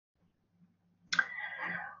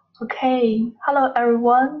Okay, hello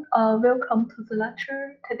everyone. Welcome to the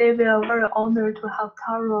lecture. Today we are very honored to have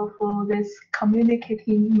Taro for this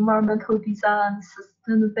communicating environmental design and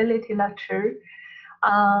sustainability lecture.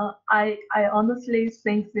 I honestly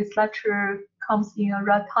think this lecture comes in a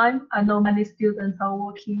right time. I know many students are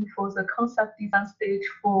working for the concept design stage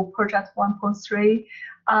for project 1.3,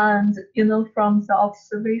 and from the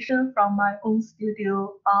observation from my own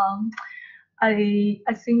studio, I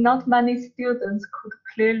think not many students could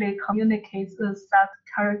clearly communicate the set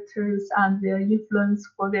characters and their influence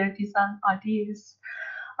for their design ideas.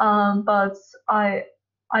 But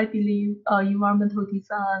I believe environmental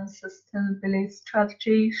design sustainability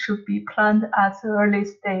strategy should be planned at the early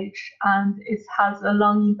stage, and it has a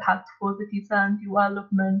long impact for the design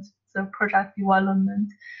development, the project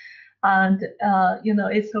development, and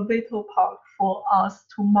it's a vital part for us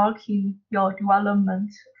to marking your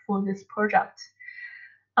development for this project.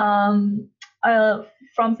 Um,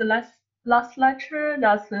 from the last lecture,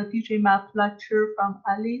 that's a DJ map lecture from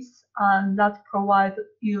Alice, and that provides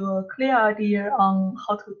you a clear idea on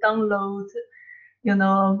how to download,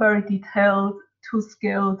 a very detailed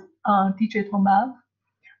two-scaled digital map.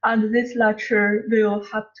 And this lecture will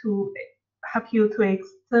help you to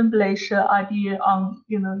establish an idea on,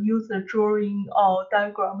 user drawing or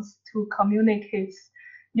diagrams to communicate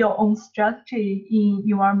your own strategy in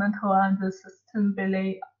environmental and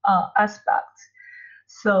sustainability aspect.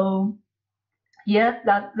 So yeah,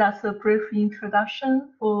 that's a brief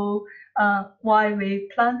introduction for why we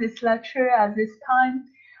planned this lecture at this time.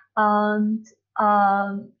 And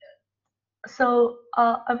I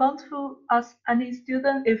want to ask any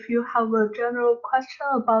student if you have a general question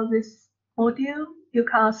about this module, you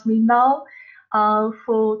can ask me now.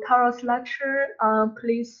 For Tara's lecture,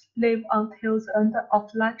 please leave until the end of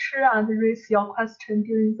lecture and raise your question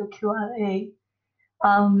during the Q&A.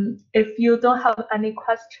 If you don't have any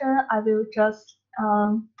question, I will just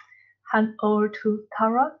hand over to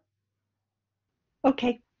Tara.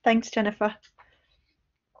 Okay, thanks, Jennifer.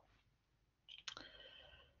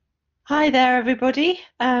 Hi there, everybody.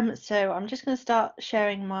 So I'm just going to start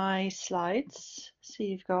sharing my slides so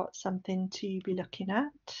you've got something to be looking at.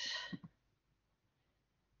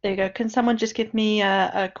 There you go. Can someone just give me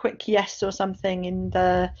a quick yes or something in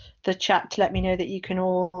the chat to let me know that you can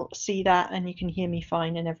all see that and you can hear me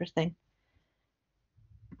fine and everything?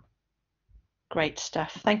 Great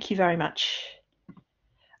stuff. Thank you very much.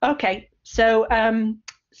 Okay, so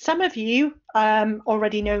some of you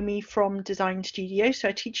already know me from Design Studio. So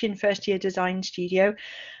I teach in first year Design Studio.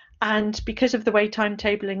 And because of the way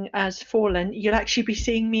timetabling has fallen, you'll actually be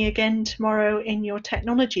seeing me again tomorrow in your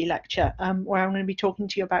technology lecture, where I'm going to be talking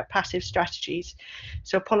to you about passive strategies.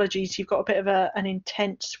 So apologies, you've got a bit of an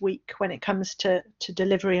intense week when it comes to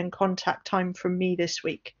delivery and contact time from me this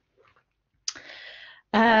week.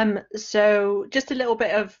 So just a little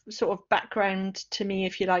bit of sort of background to me,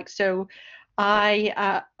 if you like. So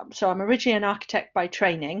I'm originally an architect by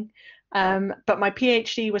training, but my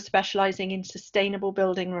PhD was specialising in sustainable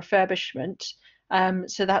building refurbishment.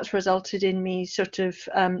 So that's resulted in me sort of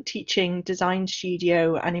teaching design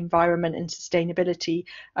studio and environment and sustainability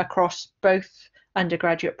across both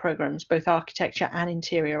undergraduate programs, both architecture and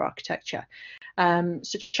interior architecture.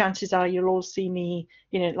 So chances are you'll all see me,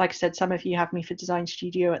 like I said, some of you have me for Design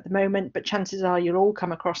Studio at the moment, but chances are you'll all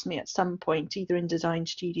come across me at some point, either in Design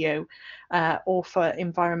Studio or for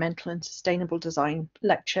environmental and sustainable design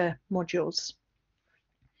lecture modules.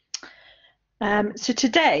 So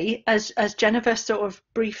today, as Jennifer sort of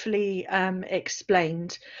briefly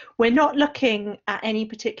explained, we're not looking at any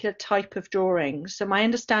particular type of drawing. So my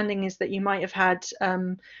understanding is that you might have had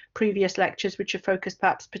previous lectures which are focused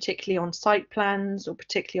perhaps particularly on site plans or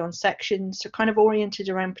particularly on sections, so kind of oriented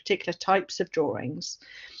around particular types of drawings.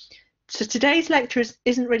 So today's lecture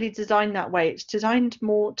isn't really designed that way. It's designed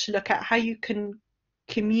more to look at how you can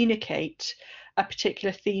communicate a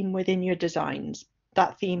particular theme within your designs.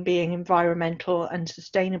 That theme being environmental and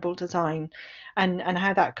sustainable design, and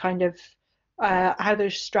how that kind of how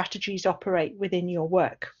those strategies operate within your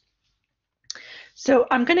work. So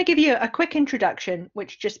I'm going to give you a quick introduction,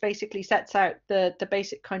 which just basically sets out the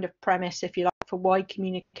basic kind of premise, if you like, for why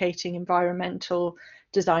communicating environmental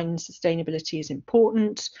design and sustainability is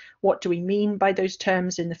important. What do we mean by those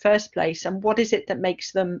terms in the first place, and what is it that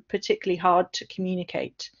makes them particularly hard to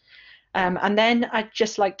communicate? And then I'd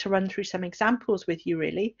just like to run through some examples with you,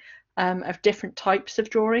 really, of different types of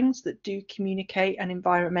drawings that do communicate an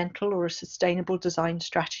environmental or a sustainable design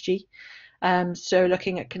strategy. So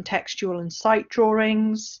looking at contextual and site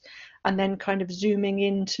drawings, and then kind of zooming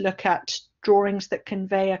in to look at drawings that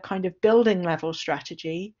convey a kind of building level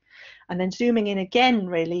strategy. and then zooming in again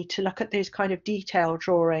really to look at those kind of detail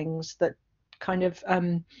drawings that kind of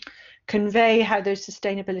convey how those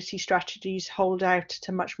sustainability strategies hold out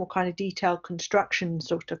to much more kind of detailed construction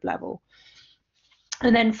sort of level.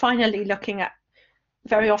 And then finally looking at,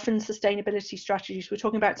 very often sustainability strategies, we're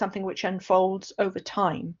talking about something which unfolds over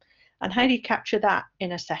time, and how do you capture that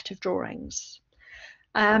in a set of drawings?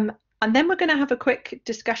 And then we're going to have a quick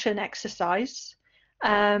discussion exercise.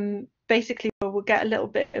 Basically, we'll get a little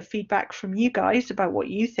bit of feedback from you guys about what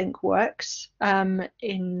you think works.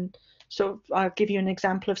 In sort of, I'll give you an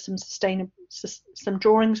example of some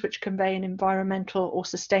drawings which convey an environmental or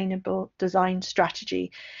sustainable design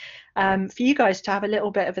strategy. For you guys to have a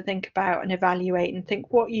little bit of a think about and evaluate and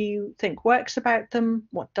think what you think works about them,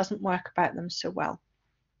 what doesn't work about them so well.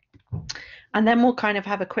 And then we'll kind of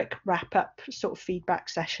have a quick wrap up sort of feedback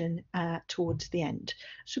session towards the end.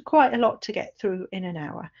 So quite a lot to get through in an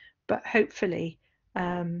hour, but hopefully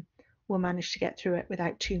we'll manage to get through it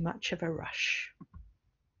without too much of a rush.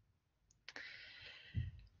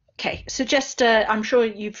 Okay, so just I'm sure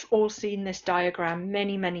you've all seen this diagram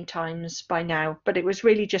many times by now, but it was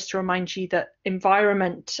really just to remind you that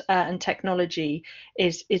environment and technology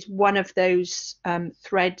is one of those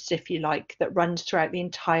threads, if you like, that runs throughout the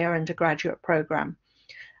entire undergraduate program.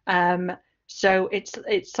 So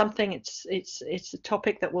it's something, it's a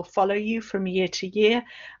topic that will follow you from year to year,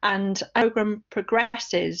 and as the program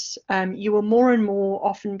progresses, you will more and more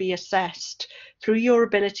often be assessed through your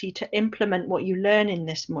ability to implement what you learn in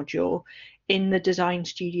this module in the Design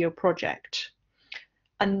Studio project.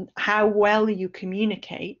 And how well you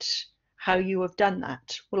communicate how you have done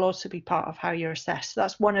that will also be part of how you're assessed.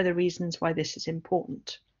 That's one of the reasons why this is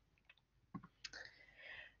important.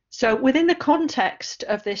 So within the context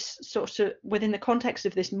of this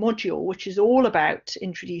module, which is all about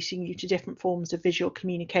introducing you to different forms of visual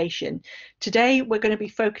communication, today we're going to be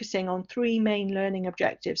focusing on 3 main learning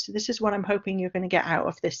objectives. So this is what I'm hoping you're going to get out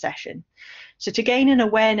of this session. So to gain an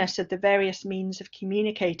awareness of the various means of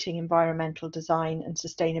communicating environmental design and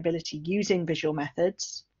sustainability using visual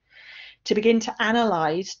methods, to begin to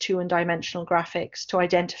analyze 2- and dimensional graphics to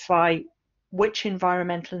identify which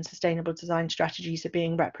environmental and sustainable design strategies are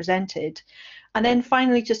being represented, and then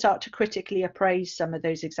finally to start to critically appraise some of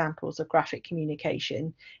those examples of graphic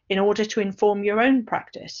communication in order to inform your own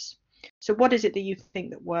practice. So what is it that you think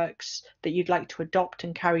that works, that you'd like to adopt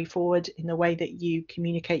and carry forward in the way that you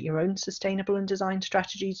communicate your own sustainable and design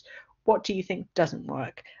strategies? What do you think doesn't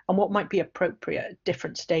work, and what might be appropriate at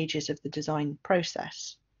different stages of the design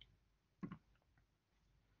process?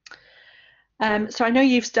 So I know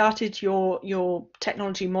you've started your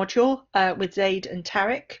technology module with Zaid and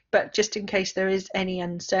Tariq, but just in case there is any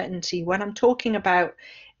uncertainty, when I'm talking about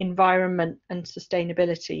environment and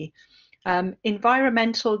sustainability,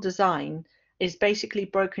 environmental design is basically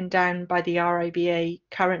broken down by the RIBA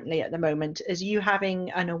currently at the moment as you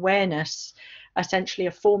having an awareness essentially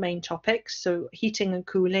of 4 main topics, so heating and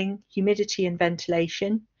cooling, humidity and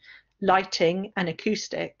ventilation, lighting and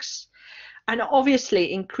acoustics. And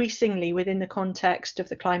obviously, increasingly within the context of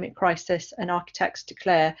the climate crisis and Architects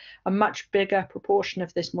Declare, a much bigger proportion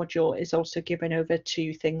of this module is also given over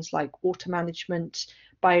to things like water management,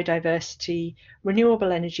 biodiversity,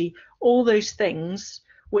 renewable energy, all those things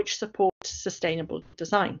which support sustainable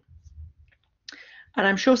design. And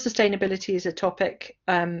I'm sure sustainability is a topic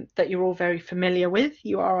that you're all very familiar with.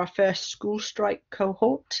 You are our first school strike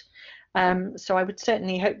cohort. So I would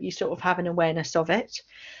certainly hope you sort of have an awareness of it.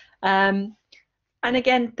 And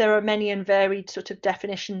again, there are many and varied sort of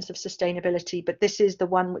definitions of sustainability, but this is the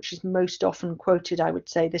one which is most often quoted, I would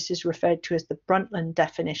say. This is referred to as the Brundtland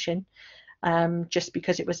definition, just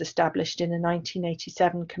because it was established in a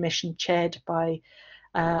 1987 commission chaired by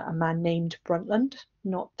a man named Brundtland.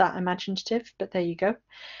 Not that imaginative, but there you go.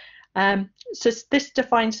 So this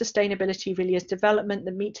defines sustainability really as development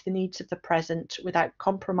that meets the needs of the present without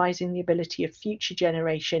compromising the ability of future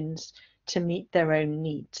generations to meet their own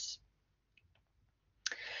needs.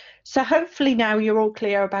 So hopefully now you're all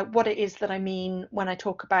clear about what it is that I mean when I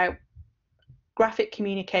talk about graphic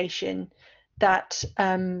communication that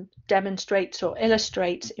demonstrates or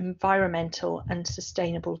illustrates environmental and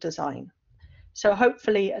sustainable design. So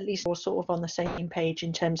hopefully at least we're sort of on the same page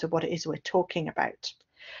in terms of what it is we're talking about.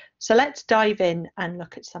 So let's dive in and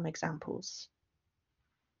look at some examples.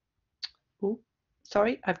 Oh,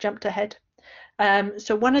 sorry, I've jumped ahead.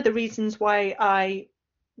 So one of the reasons why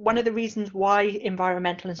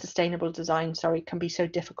environmental and sustainable design, can be so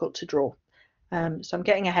difficult to draw. So I'm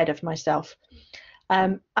getting ahead of myself.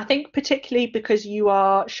 I think particularly because you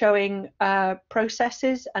are showing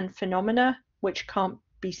processes and phenomena which can't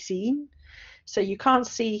be seen. So you can't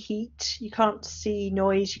see heat, you can't see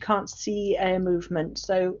noise, you can't see air movement.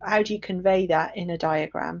 So how do you convey that in a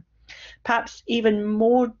diagram? Perhaps even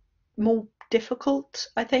more difficult,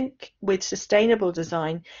 I think, with sustainable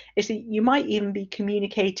design is that you might even be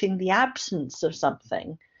communicating the absence of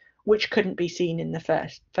something which couldn't be seen in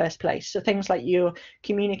the first place. So things like you're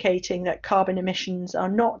communicating that carbon emissions are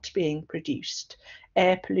not being produced,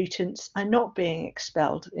 air pollutants are not being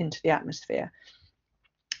expelled into the atmosphere.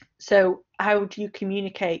 So how do you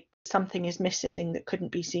communicate something is missing that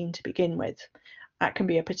couldn't be seen to begin with? That can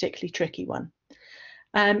be a particularly tricky one.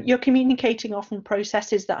 You're communicating often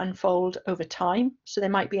processes that unfold over time. So they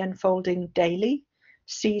might be unfolding daily,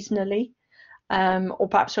 seasonally, or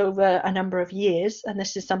perhaps over a number of years. And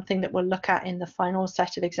this is something that we'll look at in the final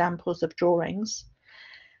set of examples of drawings.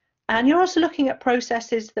 And you're also looking at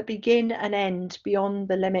processes that begin and end beyond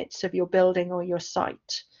the limits of your building or your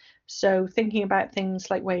site. So thinking about things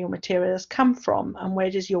like where your materials come from and where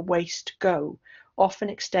does your waste go often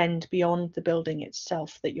extend beyond the building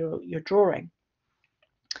itself that you're drawing.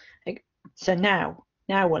 So now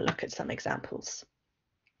we'll look at some examples.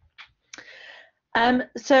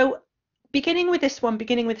 So beginning with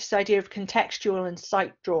this idea of contextual and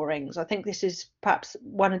site drawings, I think this is perhaps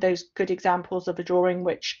one of those good examples of a drawing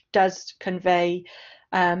which does convey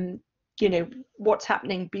you know, what's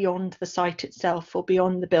happening beyond the site itself or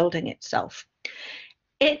beyond the building itself.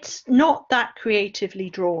 It's not that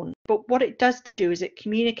creatively drawn, but what it does do is it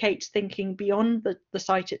communicates thinking beyond the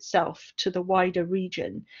site itself to the wider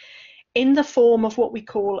region in the form of what we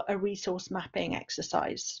call a resource mapping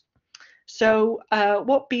exercise. So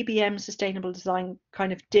what BBM Sustainable Design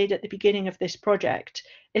kind of did at the beginning of this project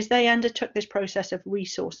is they undertook this process of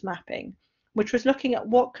resource mapping, which was looking at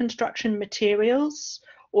what construction materials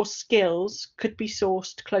or skills could be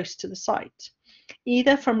sourced close to the site,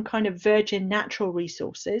 either from kind of virgin natural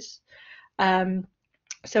resources.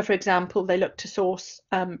 So for example, they looked to source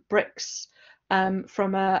bricks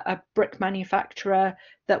from a brick manufacturer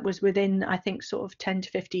that was within, I think, sort of 10 to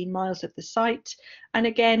 15 miles of the site. And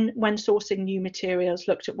again, when sourcing new materials,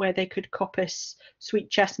 looked at where they could coppice sweet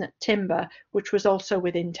chestnut timber, which was also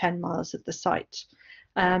within 10 miles of the site.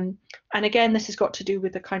 And again, this has got to do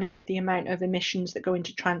with the kind of the amount of emissions that go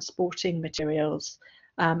into transporting materials,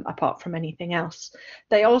 apart from anything else.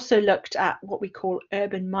 They also looked at what we call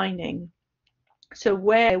urban mining. So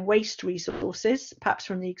where waste resources, perhaps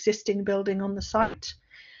from the existing building on the site,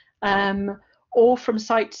 or from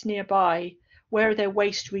sites nearby, where are there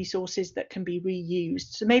waste resources that can be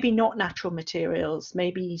reused? So maybe not natural materials,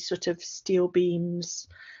 maybe sort of steel beams,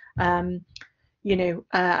 you know,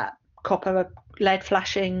 copper lead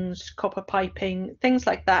flashings, copper piping, things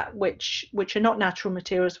like that, which are not natural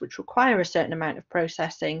materials, which require a certain amount of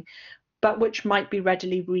processing, but which might be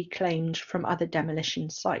readily reclaimed from other demolition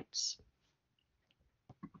sites.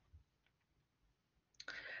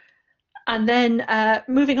 And then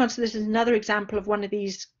moving on to this is another example of one of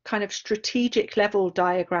these kind of strategic level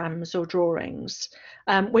diagrams or drawings,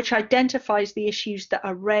 which identifies the issues that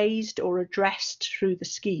are raised or addressed through the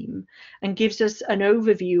scheme and gives us an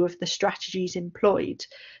overview of the strategies employed,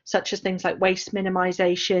 such as things like waste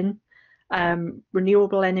minimisation,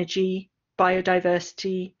 renewable energy,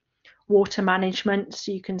 biodiversity, water management.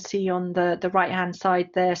 So you can see on the right-hand side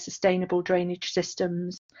there, sustainable drainage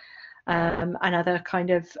systems, and other kind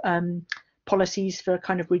of policies for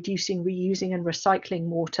kind of reducing, reusing and recycling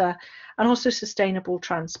water, and also sustainable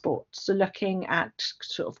transport. So looking at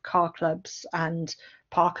sort of car clubs and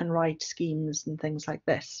park and ride schemes and things like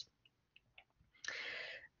this.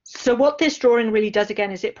 So what this drawing really does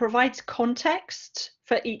again is it provides context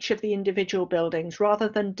for each of the individual buildings rather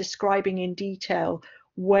than describing in detail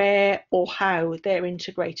where or how they're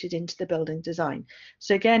integrated into the building design.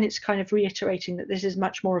 So again, it's kind of reiterating that this is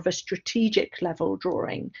much more of a strategic level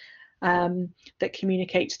drawing that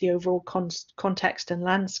communicates the overall context and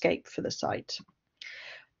landscape for the site.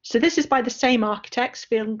 So this is by the same architects,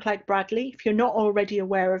 Field and Clegg Bradley. If you're not already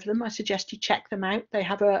aware of them, I suggest you check them out. They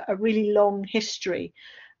have a really long history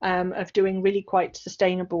of doing really quite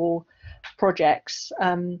sustainable projects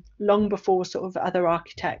long before sort of other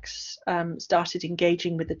architects started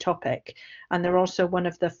engaging with the topic, and they're also one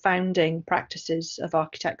of the founding practices of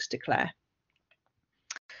Architects Declare.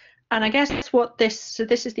 And I guess what this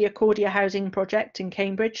is the Accordia housing project in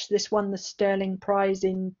Cambridge. This won the Stirling Prize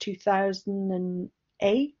in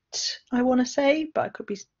 2008, I want to say, but it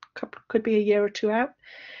could be a year or two out.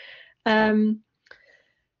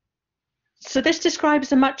 So this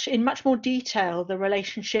describes in much more detail the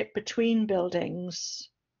relationship between buildings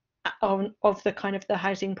of the kind of the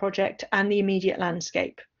housing project and the immediate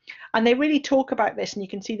landscape. And they really talk about this, and you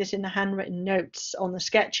can see this in the handwritten notes on the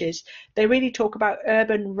sketches. They really talk about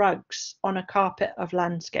urban rugs on a carpet of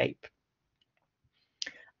landscape.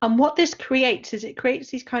 And what this creates is it creates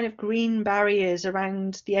these kind of green barriers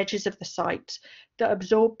around the edges of the site that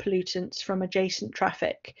absorb pollutants from adjacent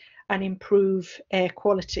traffic and improve air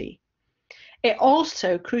quality. It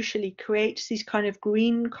also crucially creates these kind of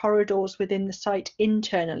green corridors within the site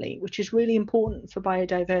internally, which is really important for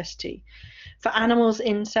biodiversity, for animals,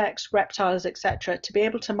 insects, reptiles, etc., to be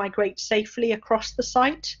able to migrate safely across the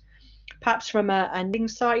site, perhaps from a nesting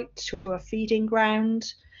site to a feeding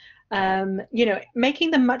ground,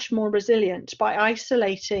 making them much more resilient. By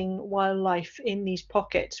isolating wildlife in these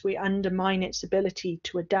pockets, we undermine its ability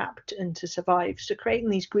to adapt and to survive. So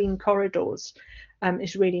creating these green corridors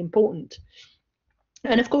is really important.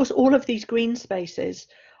 And of course, all of these green spaces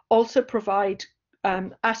also provide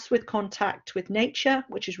us with contact with nature,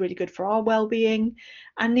 which is really good for our well-being,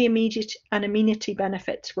 and the immediate and amenity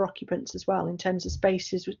benefits for occupants as well, in terms of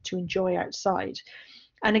spaces to enjoy outside.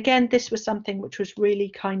 And again, this was something which was really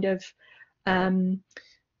kind of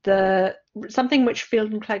something which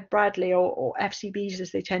Field and Clegg Bradley, or FCBs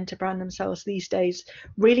as they tend to brand themselves these days,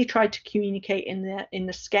 really tried to communicate in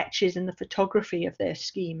the sketches and the photography of their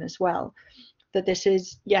scheme as well. That this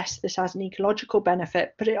is, yes, this has an ecological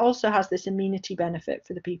benefit, but it also has this amenity benefit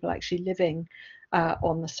for the people actually living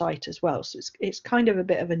on the site as well. So it's kind of a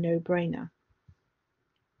bit of a no-brainer.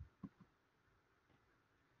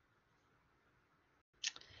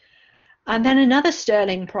 And then another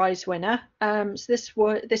Sterling Prize winner.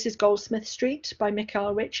 So this is Goldsmith Street by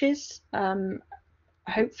Michael Riches.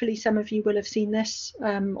 Hopefully some of you will have seen this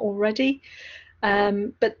already.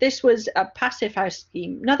 But this was a passive house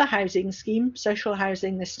scheme, another housing scheme, social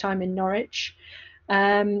housing, this time in Norwich.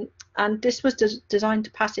 And this was designed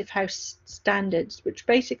to passive house standards, which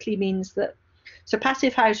basically means that, so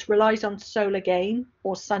passive house relies on solar gain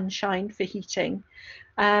or sunshine for heating.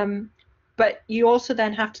 But you also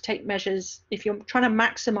then have to take measures, if you're trying to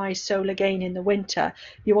maximize solar gain in the winter,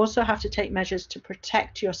 you also have to take measures to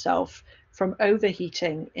protect yourself from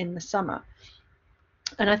overheating in the summer.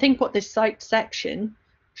 And I think what this site section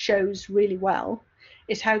shows really well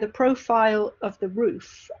is how the profile of the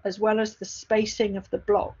roof, as well as the spacing of the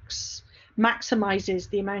blocks, maximizes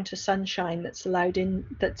the amount of sunshine that's allowed in,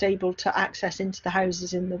 that's able to access into the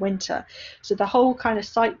houses in the winter. So the whole kind of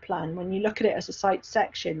site plan, when you look at it as a site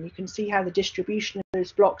section, you can see how the distribution of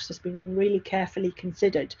those blocks has been really carefully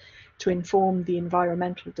considered to inform the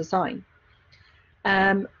environmental design.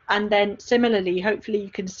 And then similarly, hopefully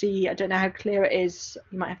you can see, I don't know how clear it is,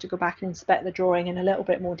 you might have to go back and inspect the drawing in a little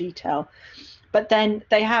bit more detail, but then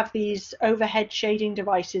they have these overhead shading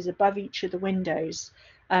devices above each of the windows,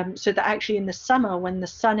 so that actually in the summer, when the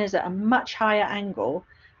sun is at a much higher angle,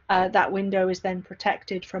 that window is then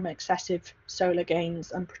protected from excessive solar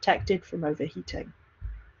gains and protected from overheating.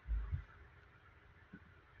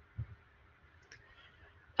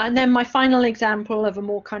 And then my final example of a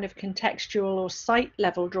more kind of contextual or site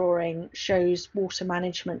level drawing shows water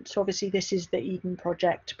management. So obviously this is the Eden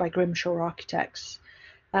project by Grimshaw Architects.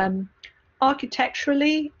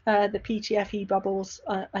 Architecturally, the PTFE bubbles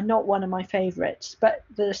are not one of my favorites, but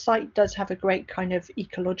the site does have a great kind of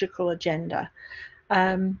ecological agenda.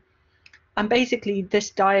 And basically this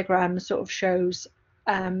diagram sort of shows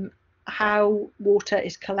how water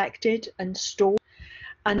is collected and stored,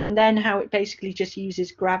 and then how it basically just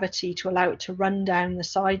uses gravity to allow it to run down the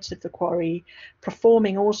sides of the quarry,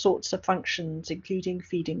 performing all sorts of functions, including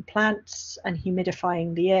feeding plants and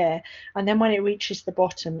humidifying the air. And then when it reaches the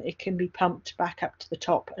bottom, it can be pumped back up to the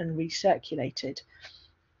top and recirculated.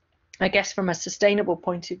 I guess from a sustainable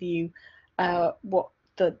point of view, what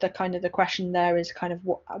the kind of the question there is kind of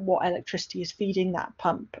what electricity is feeding that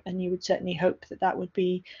pump, and you would certainly hope that that would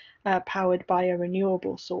be powered by a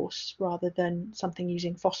renewable source rather than something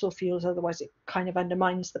using fossil fuels, otherwise it kind of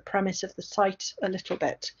undermines the premise of the site a little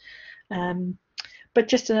bit. But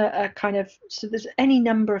just a kind of, so there's any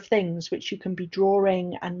number of things which you can be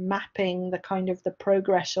drawing and mapping the kind of the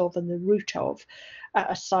progress of and the route of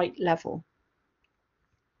at a site level.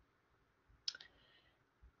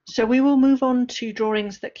 So we will move on to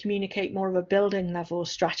drawings that communicate more of a building level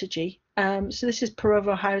strategy. So this is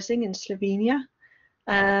Perovo housing in Slovenia.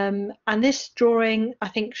 And this drawing, I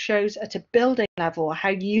think, shows at a building level how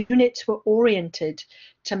units were oriented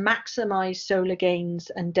to maximize solar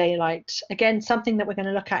gains and daylight. Again, something that we're going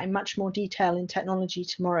to look at in much more detail in technology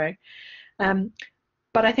tomorrow.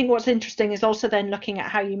 But I think what's interesting is also then looking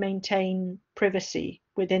at how you maintain privacy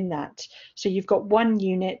within that. So you've got one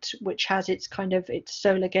unit which has its kind of its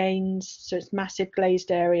solar gains, so it's massive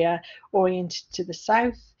glazed area oriented to the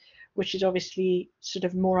south, which is obviously sort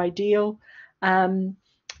of more ideal. And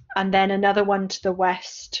then another one to the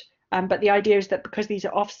west. But the idea is that because these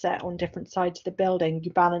are offset on different sides of the building, you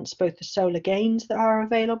balance both the solar gains that are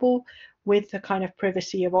available with the kind of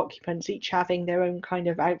privacy of occupants, each having their own kind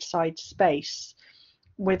of outside space,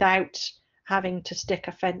 without having to stick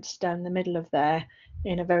a fence down the middle of there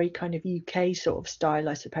in a very kind of UK sort of style,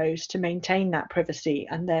 I suppose, to maintain that privacy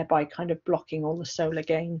and thereby kind of blocking all the solar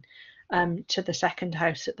gain to the second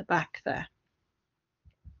house at the back there.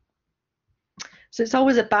 So it's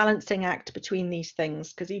always a balancing act between these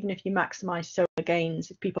things, because even if you maximize solar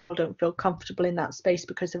gains, if people don't feel comfortable in that space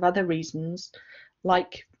because of other reasons,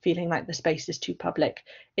 like feeling like the space is too public,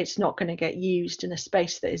 it's not going to get used, and a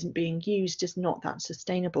space that isn't being used is not that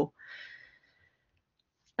sustainable.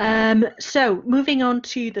 So moving on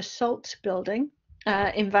to the SALT building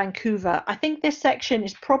in Vancouver, I think this section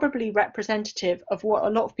is probably representative of what a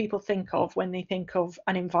lot of people think of when they think of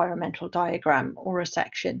an environmental diagram or a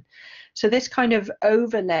section. So this kind of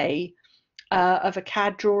overlay of a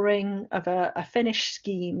CAD drawing of a finished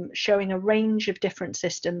scheme showing a range of different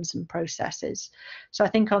systems and processes. So I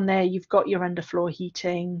think on there you've got your underfloor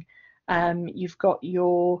heating, you've got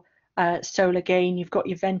your solar gain, you've got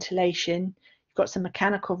your ventilation, you've got some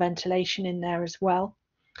mechanical ventilation in there as well.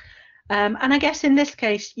 And I guess in this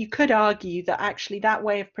case, you could argue that actually that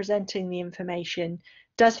way of presenting the information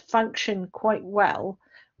does function quite well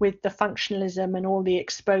with the functionalism and all the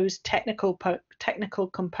exposed technical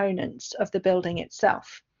components of the building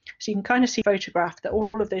itself. So you can kind of see photograph that all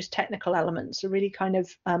of those technical elements are really kind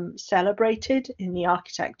of celebrated in the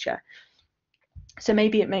architecture. So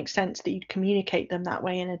maybe it makes sense that you'd communicate them that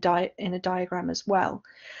way in a diagram as well.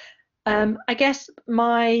 I guess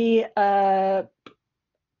my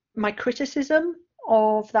criticism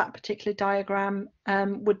of that particular diagram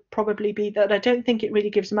would probably be that I don't think it really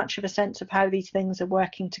gives much of a sense of how these things are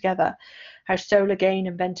working together, how solar gain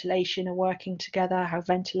and ventilation are working together, how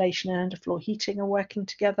ventilation and underfloor heating are working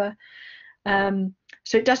together.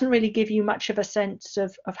 So it doesn't really give you much of a sense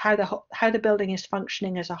of how the building is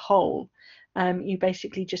functioning as a whole. You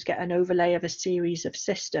basically just get an overlay of a series of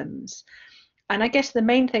systems. And I guess the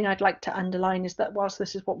main thing I'd like to underline is that whilst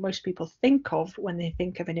this is what most people think of when they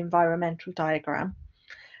think of an environmental diagram,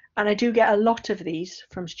 and I do get a lot of these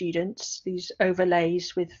from students, these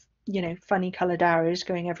overlays with, you know, funny coloured arrows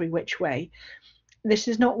going every which way, this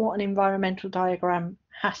is not what an environmental diagram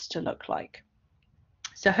has to look like.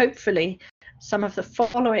 So hopefully some of the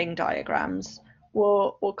following diagrams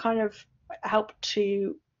will kind of help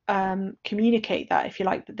to communicate that, if you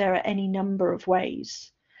like, that there are any number of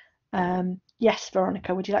ways. Yes,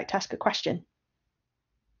 Veronica, would you like to ask a question?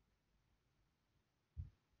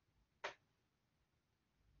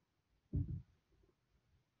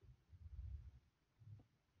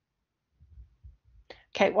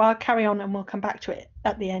 Okay, well, I'll carry on and we'll come back to it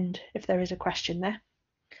at the end if there is a question there.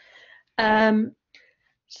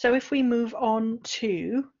 So if we move on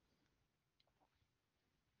to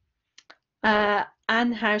An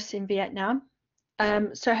House in Vietnam.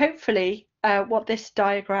 So hopefully what this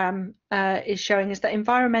diagram is showing is that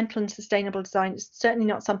environmental and sustainable design is certainly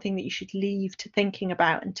not something that you should leave to thinking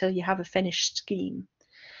about until you have a finished scheme.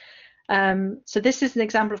 So this is an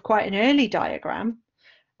example of quite an early diagram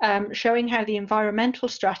showing how the environmental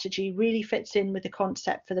strategy really fits in with the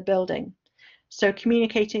concept for the building. So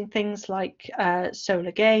communicating things like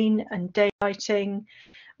solar gain and daylighting,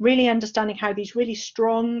 really understanding how these really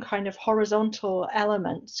strong kind of horizontal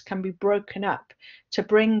elements can be broken up to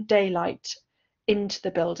bring daylight into the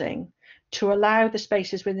building, to allow the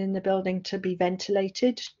spaces within the building to be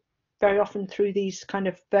ventilated, very often through these kind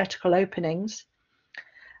of vertical openings,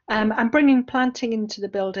 and bringing planting into the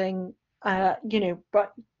building, you know,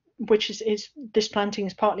 but which is this planting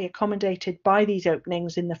is partly accommodated by these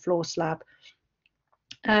openings in the floor slab,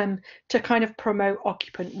 to kind of promote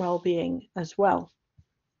occupant well-being as well.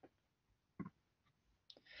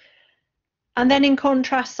 And then in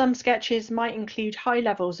contrast, some sketches might include high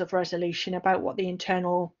levels of resolution about what the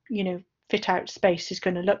internal, you know, fit out space is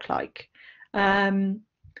going to look like. But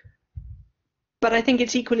I think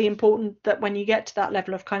it's equally important that when you get to that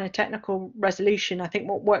level of kind of technical resolution, I think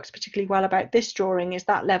what works particularly well about this drawing is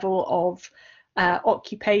that level of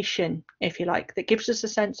occupation, if you like, that gives us a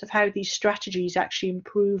sense of how these strategies actually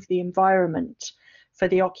improve the environment for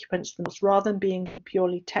the occupants themselves, rather than being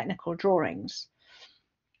purely technical drawings.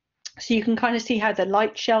 So you can kind of see how the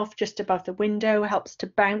light shelf just above the window helps to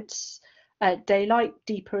bounce daylight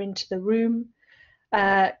deeper into the room.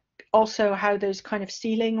 Also how those kind of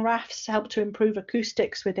ceiling rafts help to improve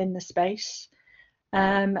acoustics within the space.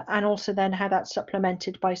 And also then how that's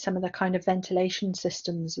supplemented by some of the kind of ventilation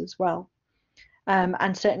systems as well.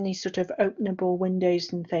 and certainly sort of openable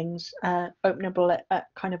windows and things, openable at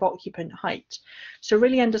kind of occupant height. So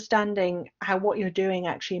really understanding how what you're doing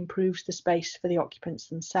actually improves the space for the occupants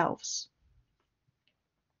themselves.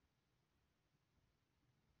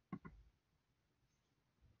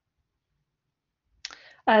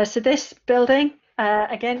 So this building,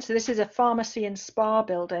 again, so this is a pharmacy and spa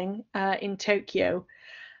building in Tokyo.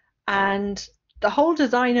 And the whole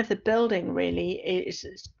design of the building really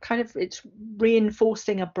is kind of, it's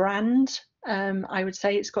reinforcing a brand. I would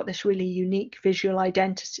say it's got this really unique visual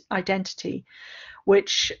identity,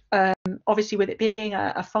 which obviously with it being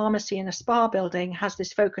a pharmacy and a spa building has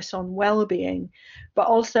this focus on well-being, but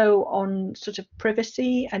also on sort of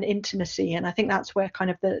privacy and intimacy. And I think that's where kind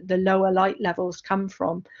of the lower light levels come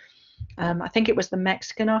from. I think it was the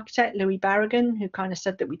Mexican architect, Louis Barragan, who kind of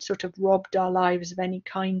said that we'd sort of robbed our lives of any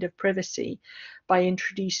kind of privacy by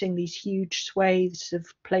introducing these huge swathes of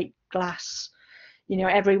plate glass, you know,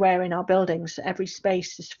 everywhere in our buildings. Every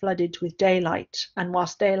space is flooded with daylight. And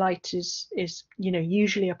whilst daylight is, you know,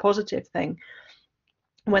 usually a positive thing,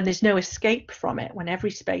 when there's no escape from it, when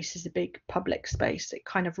every space is a big public space, it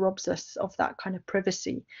kind of robs us of that kind of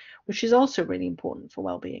privacy, which is also really important for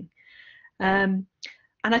well-being.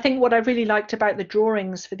 And I think what I really liked about the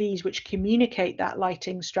drawings for these, which communicate that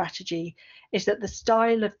lighting strategy, is that the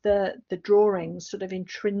style of the drawings sort of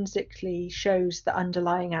intrinsically shows the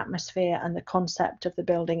underlying atmosphere and the concept of the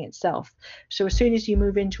building itself. So as soon as you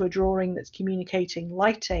move into a drawing that's communicating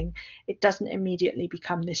lighting, it doesn't immediately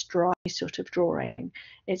become this dry sort of drawing.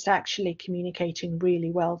 It's actually communicating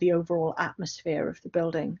really well the overall atmosphere of the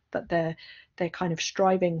building that they're kind of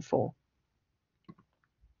striving for.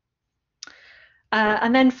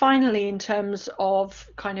 And then finally, in terms of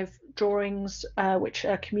kind of drawings which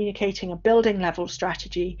are communicating a building level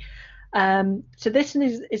strategy, so this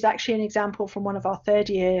is actually an example from one of our third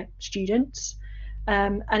year students.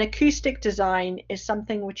 An acoustic design is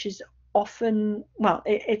something which is often, well,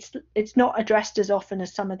 it's not addressed as often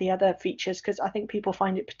as some of the other features, because I think people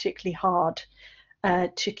find it particularly hard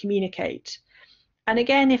to communicate. And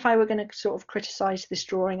again, if I were going to sort of criticize this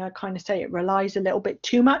drawing, I'd kind of say it relies a little bit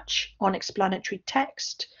too much on explanatory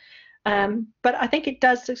text. But I think it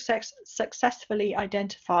does successfully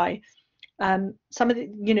identify some of the,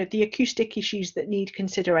 you know, the acoustic issues that need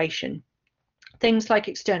consideration. Things like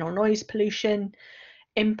external noise pollution,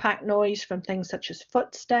 impact noise from things such as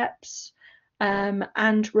footsteps,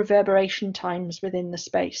 and reverberation times within the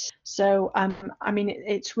space. So, I mean,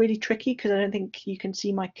 it's really tricky because I don't think you can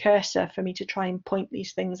see my cursor for me to try and point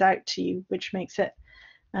these things out to you, which makes it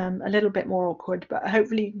a little bit more awkward. But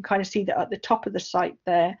hopefully you can kind of see that at the top of the site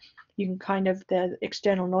there, you can kind of, the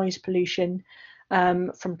external noise pollution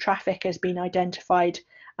from traffic has been identified.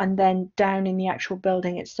 And then down in the actual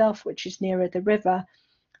building itself, which is nearer the river,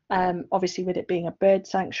 obviously with it being a bird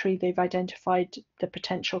sanctuary, they've identified the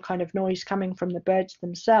potential kind of noise coming from the birds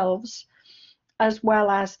themselves, as well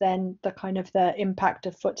as then the kind of the impact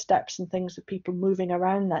of footsteps and things of people moving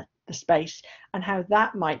around the space, and how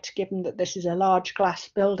that might, given that this is a large glass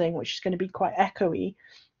building which is going to be quite echoey,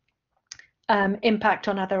 impact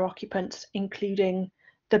on other occupants, including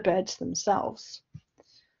the birds themselves.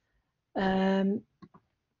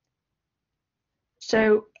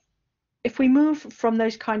 So if we move from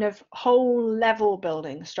those kind of whole level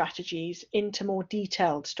building strategies into more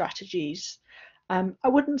detailed strategies, I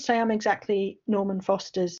wouldn't say I'm exactly Norman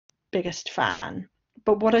Foster's biggest fan,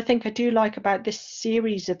 but what I think I do like about this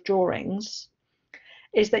series of drawings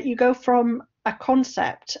is that you go from a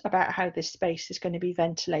concept about how this space is going to be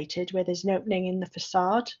ventilated, where there's an opening in the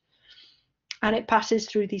facade, and it passes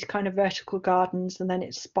through these kind of vertical gardens, and then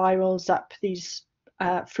it spirals up these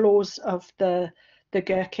floors of the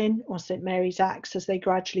Gherkin or St Mary's Axe as they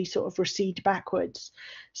gradually sort of recede backwards.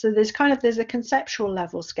 So there's a conceptual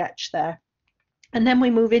level sketch there. And then we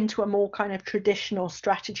move into a more kind of traditional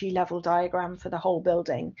strategy level diagram for the whole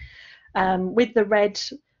building, with the red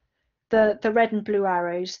and blue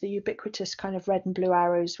arrows, the ubiquitous kind of red and blue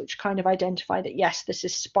arrows, which kind of identify that, yes, this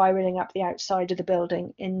is spiraling up the outside of the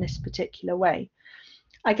building in this particular way.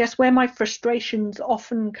 I guess where my frustrations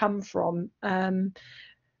often come from,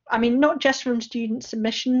 I mean, not just from student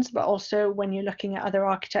submissions, but also when you're looking at other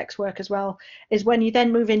architects' work as well, is when you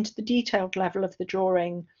then move into the detailed level of the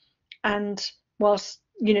drawing. And whilst,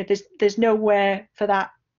 you know, there's nowhere for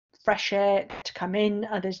that fresh air to come in,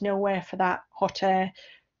 and there's nowhere for that hot air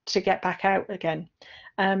to get back out again.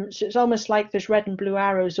 So it's almost like there's red and blue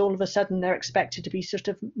arrows. All of a sudden, they're expected to be sort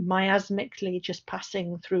of miasmically just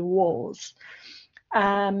passing through walls.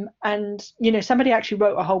 And somebody actually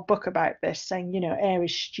wrote a whole book about this, saying air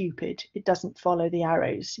is stupid, it doesn't follow the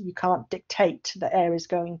arrows. You can't dictate that air is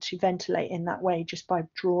going to ventilate in that way just by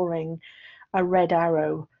drawing a red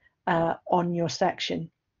arrow on your section.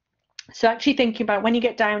 So actually thinking about when you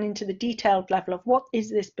get down into the detailed level of what is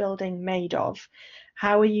this building made of,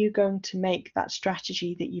 how are you going to make that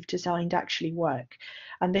strategy that you've designed actually work?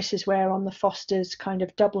 And this is where on the Foster's kind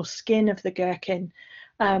of double skin of the gherkin,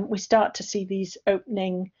 we start to see these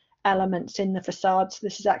opening elements in the facades.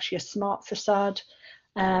 This is actually a smart facade.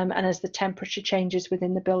 And as the temperature changes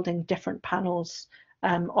within the building, different panels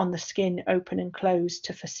on the skin open and close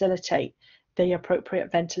to facilitate the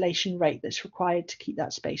appropriate ventilation rate that's required to keep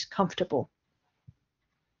that space comfortable.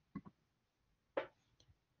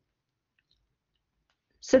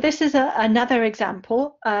 So this is another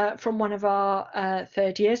example from one of our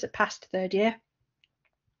third years, a past third year.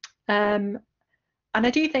 And I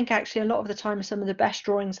do think actually a lot of the time some of the best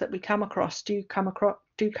drawings that we come across do come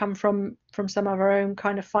from some of our own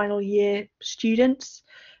kind of final year students,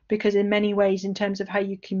 because in many ways, in terms of how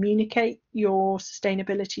you communicate your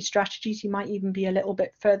sustainability strategies, you might even be a little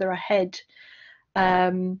bit further ahead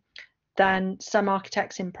than some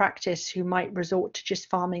architects in practice who might resort to just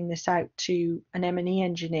farming this out to an M&E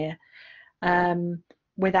engineer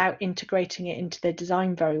without integrating it into their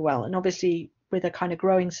design very well. And obviously, with a kind of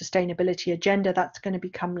growing sustainability agenda, that's going to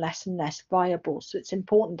become less and less viable. So it's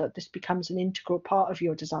important that this becomes an integral part of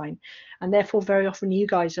your design. And therefore, very often you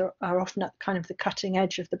guys are often at kind of the cutting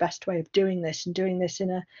edge of the best way of doing this, and doing this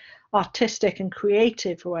in an artistic and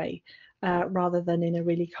creative way, rather than in a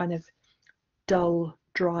really kind of dull,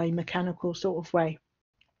 dry, mechanical sort of way.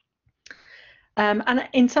 And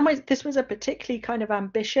in some ways, this was a particularly kind of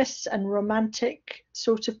ambitious and romantic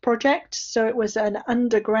sort of project. So it was an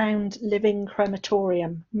underground living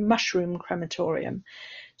crematorium, mushroom crematorium.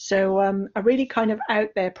 So a really kind of out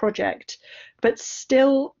there project, but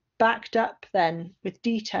still backed up then with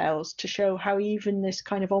details to show how even this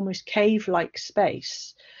kind of almost cave-like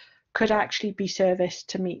space could actually be serviced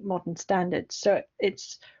to meet modern standards. So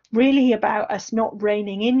it's really about us not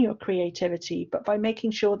reining in your creativity, but by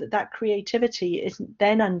making sure that that creativity isn't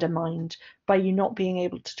then undermined by you not being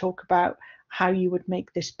able to talk about how you would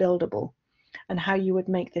make this buildable and how you would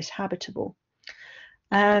make this habitable.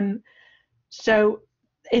 So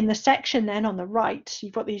in the section then on the right,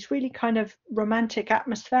 you've got these really kind of romantic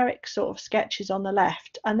atmospheric sort of sketches on the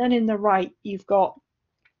left, and then in the right you've got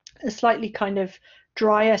a slightly kind of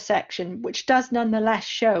drier section, which does nonetheless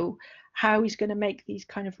show how he's going to make these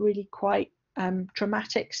kind of really quite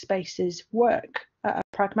dramatic spaces work at a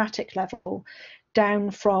pragmatic level,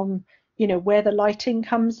 down from where the lighting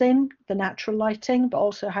comes in, the natural lighting, but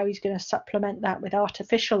also how he's going to supplement that with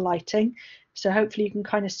artificial lighting. So hopefully you can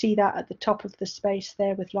kind of see that at the top of the space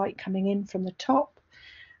there, with light coming in from the top,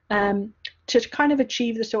 to kind of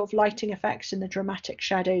achieve the sort of lighting effects and the dramatic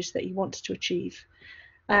shadows that he wants to achieve.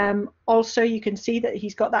 Also, you can see that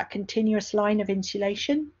he's got that continuous line of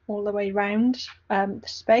insulation all the way around the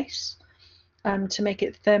space to make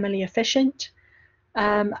it thermally efficient.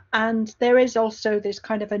 And there is also this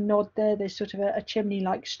kind of a nod there, there's sort of a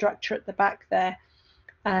chimney-like structure at the back there,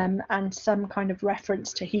 and some kind of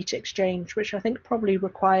reference to heat exchange, which I think probably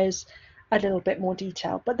requires a little bit more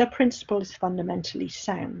detail, but the principle is fundamentally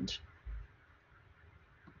sound.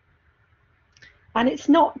 And it's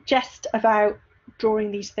not just about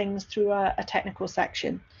drawing these things through a technical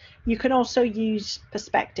section. You can also use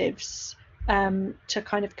perspectives to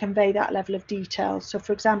kind of convey that level of detail. So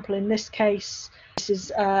for example, in this case, this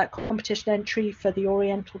is a competition entry for the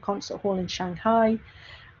Oriental Concert Hall in Shanghai,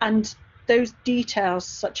 and those details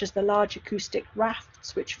such as the large acoustic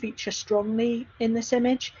rafts, which feature strongly in this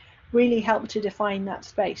image, really help to define that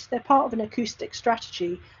space. They're part of an acoustic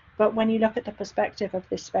strategy, but when you look at the perspective of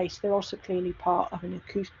this space, they're also clearly part of an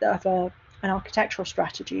architectural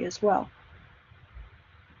strategy as well.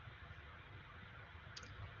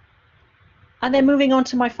 And then moving on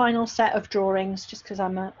to my final set of drawings, just because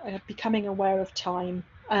I'm becoming aware of time.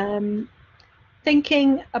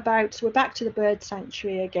 Thinking about, so we're back to the bird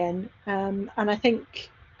sanctuary again, and I think,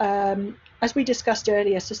 as we discussed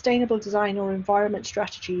earlier, sustainable design or environment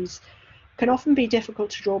strategies can often be difficult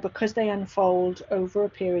to draw because they unfold over a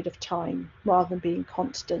period of time rather than being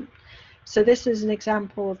constant. So this is an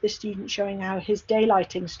example of this student showing how his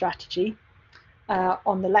daylighting strategy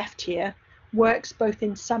on the left here works both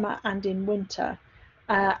in summer and in winter,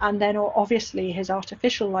 and then obviously his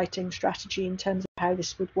artificial lighting strategy in terms of how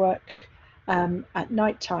this would work at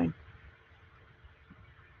night time.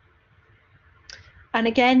 And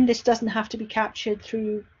again, this doesn't have to be captured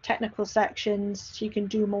through technical sections. You can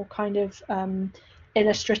do more kind of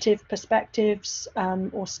illustrative perspectives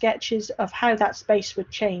or sketches of how that space would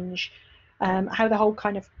change, how the whole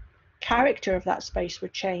kind of character of that space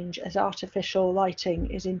would change as artificial lighting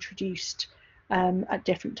is introduced at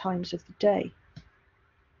different times of the day.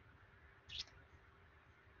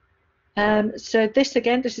 So this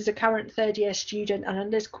is a current third year student,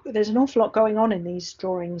 and there's an awful lot going on in these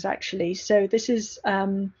drawings actually. So this is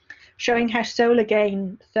showing how solar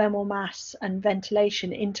gain, thermal mass and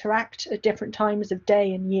ventilation interact at different times of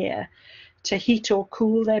day and year to heat or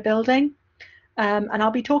cool their building. And I'll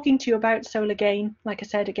be talking to you about solar gain, like I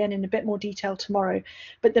said, again in a bit more detail tomorrow.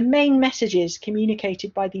 But the main messages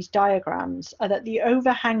communicated by these diagrams are that the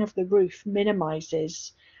overhang of the roof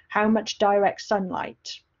minimizes how much direct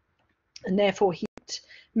sunlight and therefore heat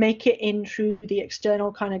make it in through the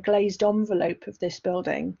external kind of glazed envelope of this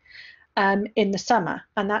building in the summer.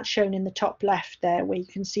 And that's shown in the top left there, where you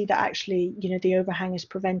can see that actually, you know, the overhang is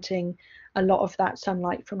preventing a lot of that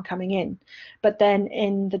sunlight from coming in. But then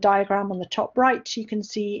in the diagram on the top right, you can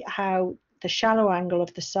see how the shallow angle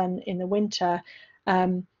of the sun in the winter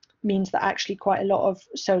means that actually quite a lot of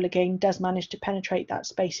solar gain does manage to penetrate that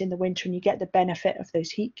space in the winter, and you get the benefit of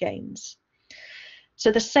those heat gains. So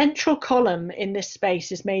the central column in this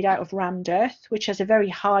space is made out of rammed earth, which has a very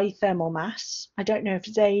high thermal mass. I don't know if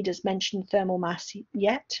Zaid has mentioned thermal mass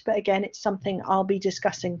yet, but again, it's something I'll be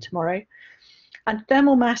discussing tomorrow. And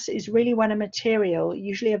thermal mass is really when a material,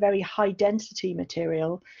 usually a very high density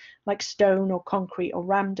material, like stone or concrete or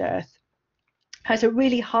rammed earth, has a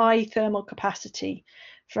really high thermal capacity.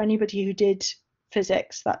 For anybody who did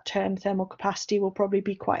physics, that term thermal capacity will probably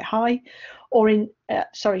be quite high, or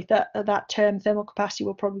that term thermal capacity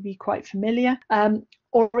will probably be quite familiar.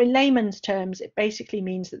 Or in layman's terms, it basically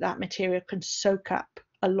means that that material can soak up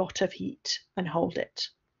a lot of heat and hold it.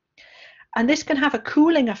 And this can have a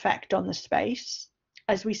cooling effect on the space,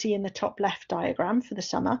 as we see in the top left diagram for the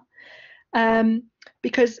summer,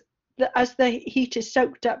 because as the heat is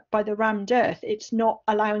soaked up by the rammed earth, it's not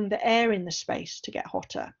allowing the air in the space to get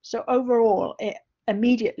hotter. So overall, it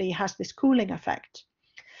immediately has this cooling effect.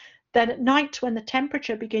 Then at night, when the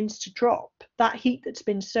temperature begins to drop, that heat that's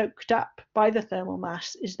been soaked up by the thermal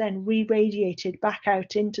mass is then re-radiated back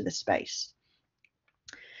out into the space.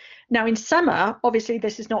 Now in summer, obviously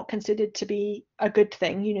this is not considered to be a good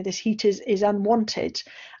thing. You know, this heat is unwanted,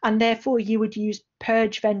 and therefore you would use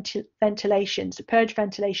purge ventilation. So purge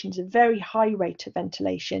ventilation is a very high rate of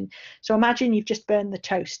ventilation. So imagine you've just burned the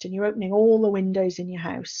toast and you're opening all the windows in your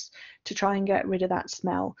house to try and get rid of that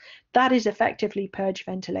smell. That is effectively purge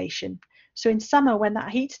ventilation. So in summer, when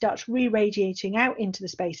that heat starts re-radiating out into the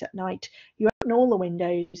space at night, you open all the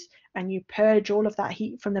windows and you purge all of that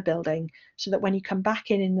heat from the building, so that when you come back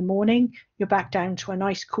in the morning, you're back down to a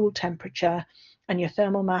nice cool temperature and your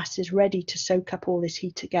thermal mass is ready to soak up all this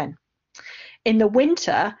heat again. In the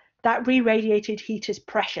winter, that re-radiated heat is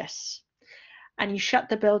precious, and you shut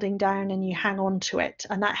the building down and you hang on to it,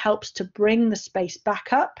 and that helps to bring the space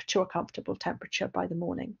back up to a comfortable temperature by the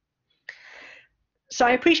morning. So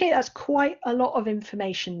I appreciate that's quite a lot of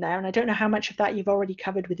information there, and I don't know how much of that you've already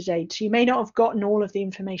covered with Zaid. So you may not have gotten all of the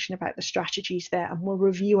information about the strategies there, and we'll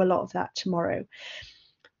review a lot of that tomorrow.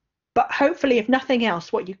 But hopefully, if nothing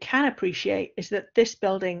else, what you can appreciate is that this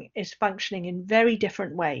building is functioning in very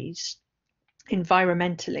different ways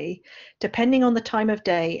environmentally, depending on the time of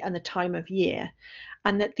day and the time of year,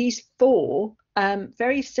 and that these four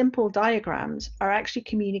very simple diagrams are actually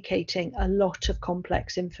communicating a lot of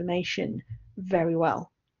complex information very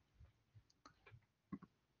well.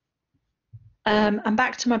 And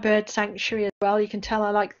back to my bird sanctuary as well, you can tell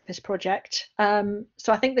I like this project. So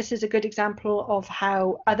I think this is a good example of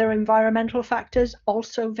how other environmental factors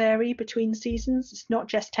also vary between seasons. It's not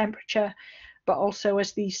just temperature, but also,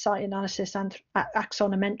 as the site analysis and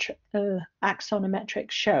axonometrics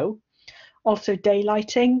show, also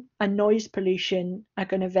daylighting and noise pollution are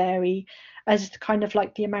going to vary, as kind of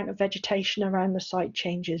like the amount of vegetation around the site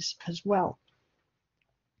changes as well.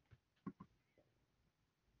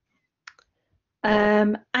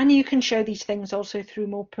 And you can show these things also through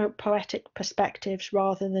more poetic perspectives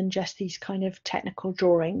rather than just these kind of technical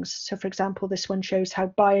drawings. So for example, this one shows how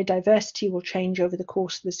biodiversity will change over the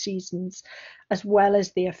course of the seasons, as well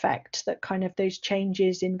as the effect that kind of those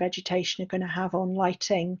changes in vegetation are going to have on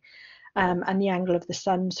lighting and the angle of the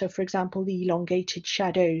sun. So for example, the elongated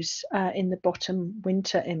shadows in the bottom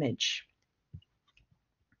winter image.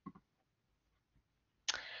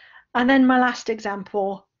 And then my last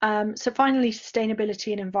example, so finally,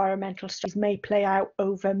 sustainability and environmental studies may play out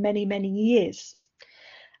over many, many years.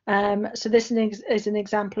 So this is an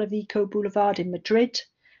example of the Eco Boulevard in Madrid.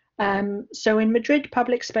 So in Madrid,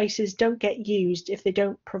 public spaces don't get used if they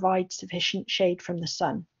don't provide sufficient shade from the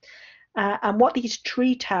sun. And what these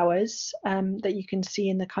tree towers that you can see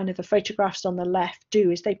in the kind of the photographs on the left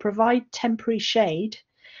do is they provide temporary shade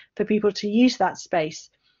for people to use that space,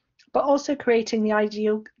 but also creating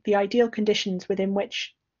the ideal conditions within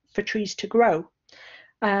which for trees to grow.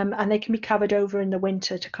 And they can be covered over in the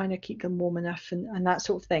winter to kind of keep them warm enough and that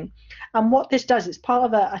sort of thing. And what this does, it's part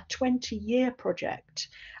of a 20-year project,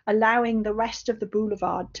 allowing the rest of the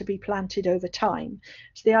boulevard to be planted over time.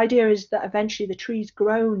 So the idea is that eventually the trees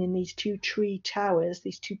grown in these two tree towers,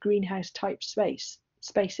 these two greenhouse type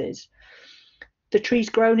spaces, the trees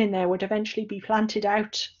grown in there would eventually be planted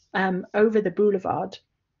out over the boulevard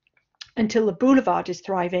until the boulevard is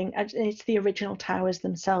thriving, and it's the original towers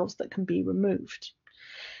themselves that can be removed.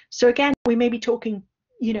 So again, we may be talking,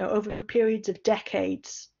 you know, over periods of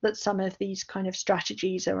decades that some of these kind of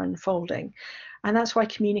strategies are unfolding. And that's why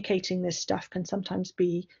communicating this stuff can sometimes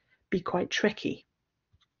be quite tricky.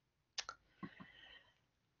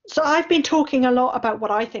 So I've been talking a lot about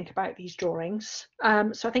what I think about these drawings.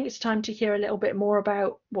 So I think it's time to hear a little bit more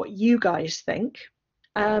about what you guys think.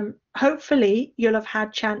 Hopefully you'll have had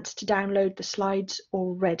a chance to download the slides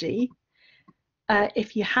already.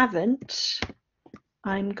 If you haven't,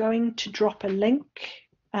 I'm going to drop a link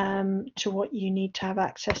to what you need to have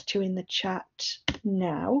access to in the chat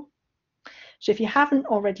now. So if you haven't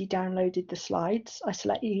already downloaded the slides, I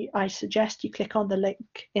suggest you click on the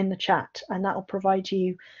link in the chat, and that will provide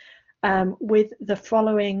you with the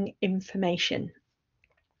following information.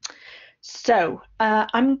 So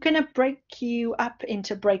I'm going to break you up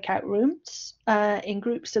into breakout rooms in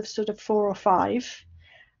groups of sort of 4 or 5.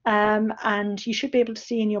 And you should be able to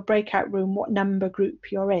see in your breakout room what number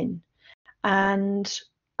group you're in. And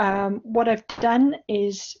what I've done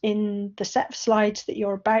is in the set of slides that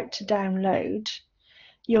you're about to download,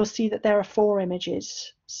 you'll see that there are 4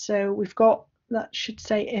 images. So we've got, that should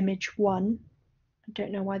say image 1. I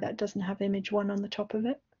don't know why that doesn't have image 1 on the top of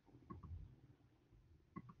it.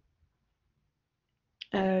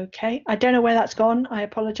 Okay, I don't know where that's gone. I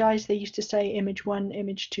apologize. They used to say image 1,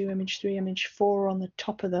 image 2, image 3, image 4 on the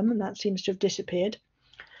top of them, and that seems to have disappeared.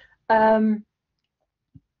 But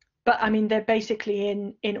I mean, they're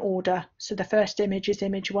basically in order. So the first image is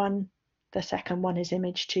image 1, the second one is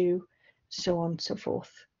image 2, so on and so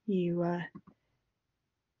forth.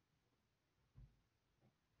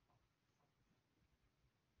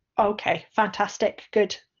 Okay, fantastic,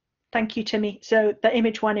 good. Thank you, Timmy. So the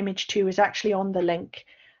image 1, image 2 is actually on the link.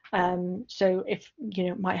 So if, you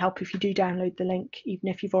know, it might help if you do download the link, even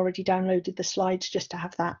if you've already downloaded the slides, just to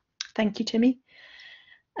have that. Thank you, Timmy.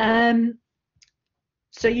 So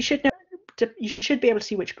you should be able to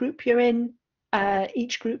see which group you're in.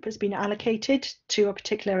 Each group has been allocated to a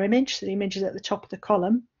particular image. So the image is at the top of the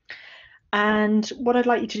column. And what I'd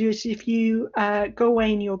like you to do is, if you go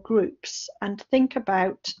away in your groups and think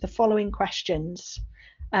about the following questions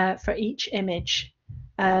for each image,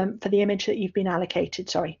 for the image that you've been allocated,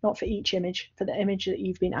 sorry, not for each image, for the image that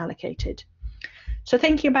you've been allocated. So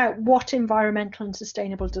thinking about what environmental and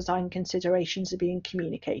sustainable design considerations are being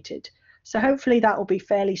communicated. So hopefully that will be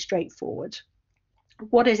fairly straightforward.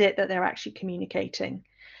 What is it that they're actually communicating?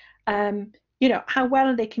 You know, how well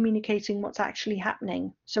are they communicating what's actually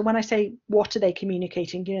happening? So when I say what are they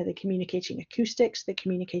communicating, you know, they're communicating acoustics, they're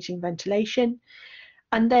communicating ventilation.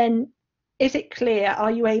 And then is it clear,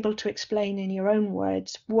 are you able to explain in your own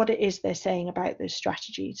words what it is they're saying about those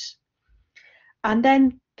strategies? And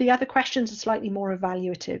then the other questions are slightly more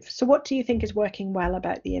evaluative. So what do you think is working well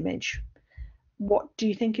about the image? What do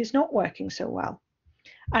you think is not working so well?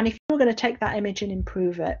 And if you're going to take that image and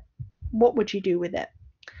improve it, what would you do with it?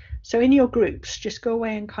 So in your groups, just go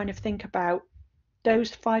away and kind of think about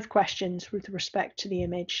those 5 questions with respect to the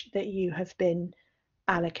image that you have been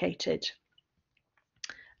allocated.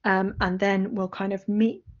 And then we'll kind of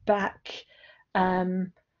meet back,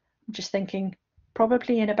 I'm just thinking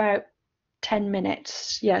probably in about 10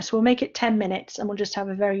 minutes. Yeah, so we'll make it 10 minutes and we'll just have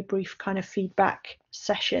a very brief kind of feedback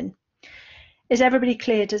session. Is everybody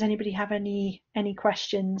clear? Does anybody have any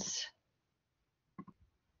questions?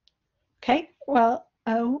 Okay, well,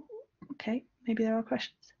 oh, okay, maybe there are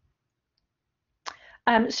questions.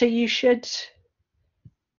 So you should,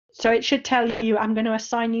 so it should tell you, I'm going to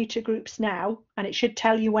assign you to groups now, and it should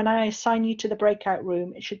tell you when I assign you to the breakout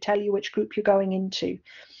room, it should tell you which group you're going into.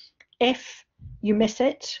 If you miss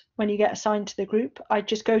it when you get assigned to the group, I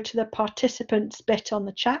just go to the participants bit on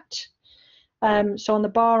the chat. So on the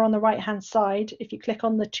bar on the right hand side, if you click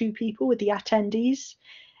on the 2 people with the attendees,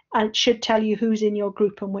 and it should tell you who's in your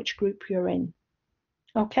group and which group you're in.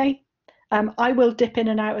 Okay, I will dip in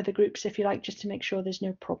and out of the groups if you like, just to make sure there's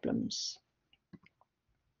no problems.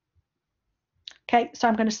 Okay, so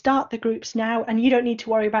I'm going to start the groups now, and you don't need to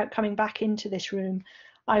worry about coming back into this room.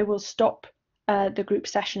 I will stop the group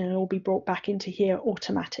session and it will be brought back into here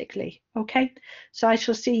automatically. Okay, so I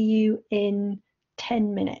shall see you in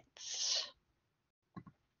 10 minutes.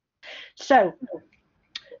 So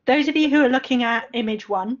those of you who are looking at image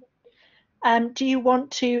 1, do you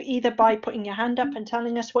want to, either by putting your hand up and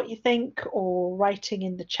telling us what you think, or writing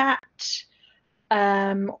in the chat,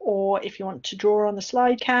 or if you want to draw on the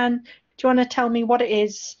slide, do you want to tell me what it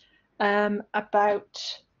is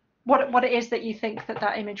about what it is that you think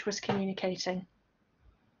that image was communicating?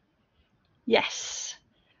 Yes,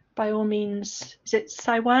 by all means. Is it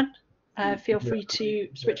Saiwan? Feel free to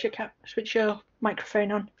switch your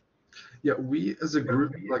microphone on. Yeah, we as a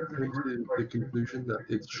group came to the conclusion that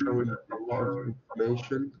it's showing a lot of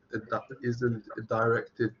information that isn't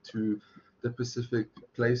directed to the specific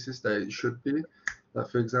places that it should be. Like,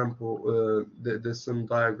 for example, there's some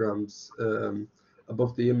diagrams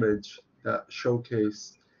above the image that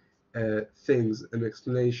showcase things and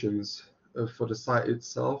explanations for the site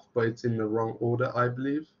itself, but it's in the wrong order, I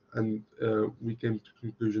believe. And we came to the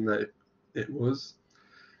conclusion that it was.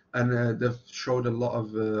 And they've showed a lot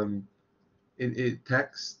of in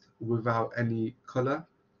text without any color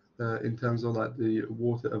in terms of like the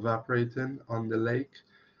water evaporating on the lake,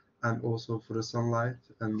 and also for the sunlight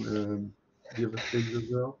and the other things as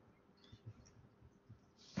well.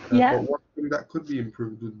 Yeah. But one thing that could be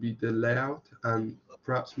improved would be the layout and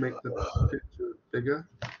perhaps make the picture bigger.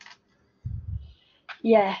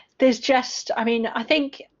 Yeah, there's just, I mean, I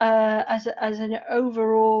think as an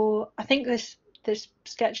overall, I think this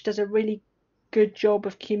sketch does a really good job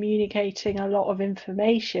of communicating a lot of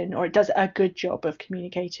information, or it does a good job of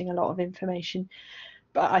communicating a lot of information.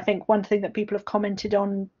 But I think one thing that people have commented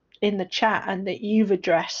on in the chat, and that you've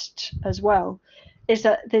addressed as well, is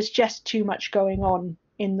that there's just too much going on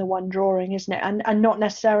in the one drawing, isn't it? And not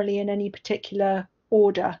necessarily in any particular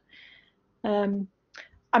order.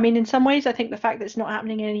 I mean, in some ways, I think the fact that it's not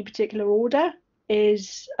happening in any particular order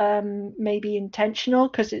is maybe intentional,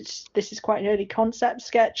 because this is quite an early concept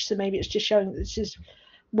sketch, so maybe it's just showing that this is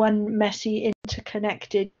one messy,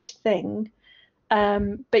 interconnected thing.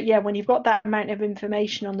 But yeah, when you've got that amount of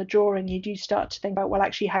information on the drawing, you do start to think about, well,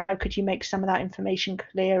 actually, how could you make some of that information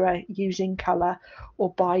clearer using colour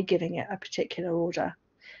or by giving it a particular order?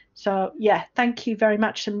 So yeah, thank you very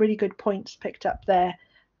much. Some really good points picked up there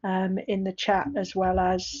in the chat, as well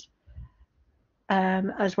as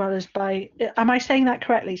by, am I saying that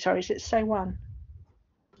correctly? Sorry, is it Saiwan?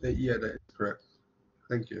 Yeah, that is correct.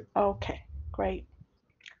 Thank you. Okay, great.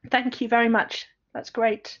 Thank you very much. That's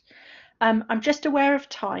great. I'm just aware of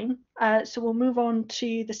time, so we'll move on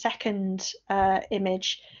to the second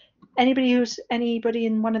image. Anybody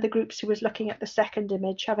in one of the groups who was looking at the second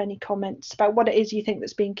image have any comments about what it is you think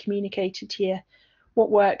that's being communicated here?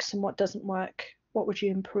 What works and what doesn't work? What would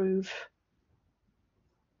you improve?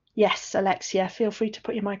 Yes, Alexia, feel free to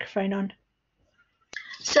put your microphone on.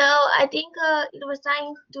 So I think it was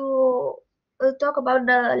trying to talk about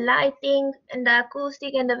the lighting and the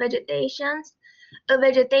acoustic and the vegetation,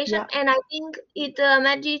 Yeah. and I think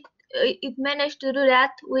it managed to do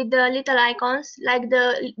that with the little icons like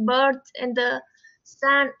the birds and the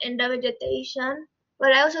sun and the vegetation.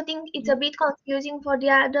 But I also think it's a bit confusing for the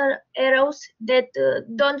other arrows that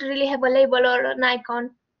don't really have a label or an icon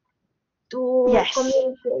to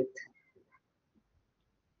communicate.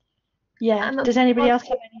 Yeah. Does anybody else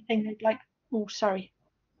have anything they'd like? Oh, sorry.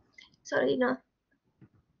 Sorry, no.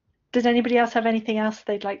 Does anybody else have anything else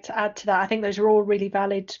they'd like to add to that? I think those are all really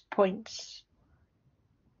valid points.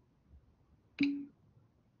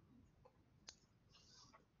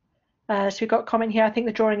 So we've got a comment here. I think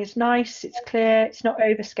the drawing is nice. It's clear. It's not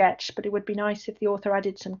over sketched, but it would be nice if the author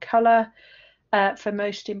added some colour for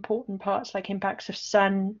most important parts, like impacts of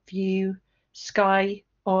sun, view, sky,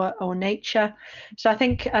 or nature. So I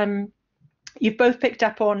think you've both picked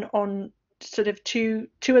up on sort of two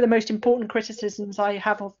of the most important criticisms I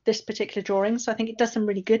have of this particular drawing. So I think it does some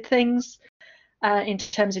really good things in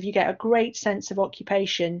terms of, you get a great sense of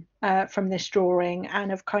occupation from this drawing,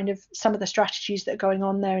 and of kind of some of the strategies that are going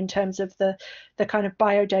on there in terms of the kind of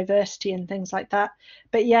biodiversity and things like that.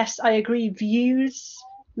 But yes, I agree, views,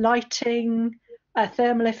 lighting,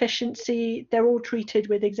 thermal efficiency, they're all treated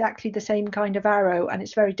with exactly the same kind of arrow, and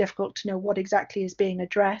it's very difficult to know what exactly is being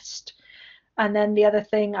addressed. And then the other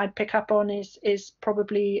thing I'd pick up on is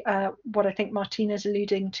probably what I think Martina's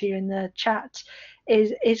alluding to in the chat,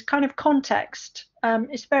 is kind of context.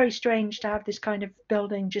 It's very strange to have this kind of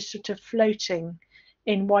building just sort of floating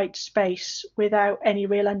in white space without any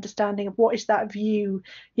real understanding of what is that view.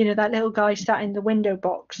 You know, that little guy sat in the window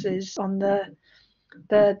boxes on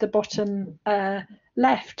the bottom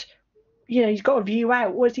left. You know, he's got a view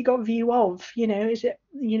out. What's he got a view of? You know, is it,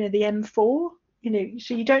 you know, the M4? You know,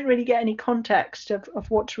 so you don't really get any context of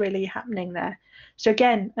what's really happening there. So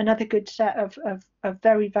again, another good set of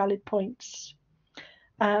very valid points.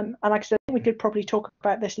 And like I said, I think we could probably talk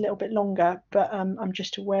about this a little bit longer, but I'm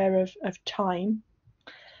just aware of time.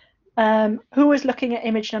 Who was looking at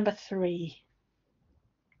image number 3?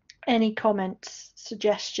 Any comments,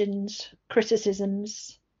 suggestions,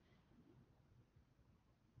 criticisms?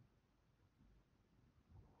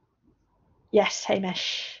 Yes,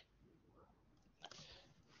 Hamish.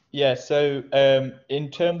 Yeah, so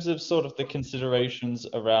in terms of sort of the considerations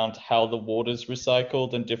around how the water's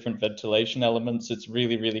recycled and different ventilation elements, it's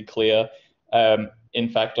really, really clear. In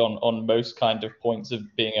fact, on most kind of points of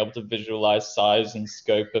being able to visualize size and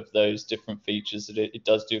scope of those different features, it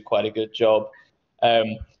does do quite a good job.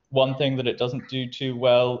 One thing that it doesn't do too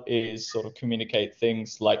well is sort of communicate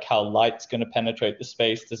things like how light's going to penetrate the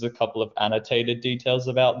space. There's a couple of annotated details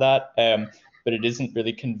about that, but it isn't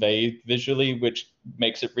really conveyed visually, which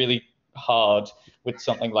makes it really hard with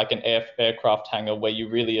something like an aircraft hangar, where you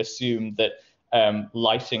really assume that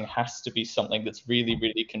lighting has to be something that's really,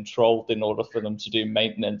 really controlled in order for them to do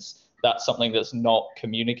maintenance. That's something that's not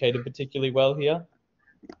communicated particularly well here.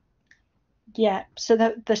 Yeah, so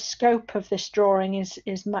the scope of this drawing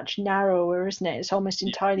is much narrower, isn't it? It's almost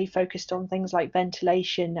entirely focused on things like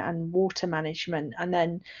ventilation and water management, and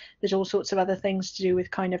then there's all sorts of other things to do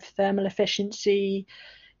with kind of thermal efficiency.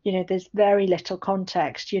 You know, there's very little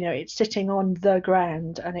context. You know, it's sitting on the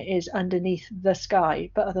ground and it is underneath the sky,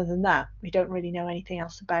 but other than that, we don't really know anything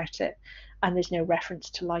else about it, and there's no reference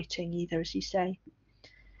to lighting either, as you say.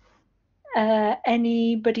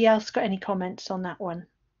 Anybody else got any comments on that one?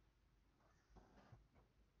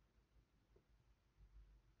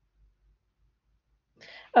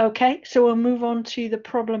 Okay, so we'll move on to the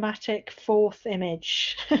problematic 4th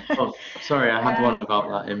image. Oh, sorry, I had one about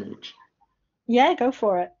that image. Yeah, go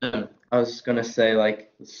for it. I was going to say,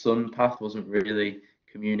 like, the sun path wasn't really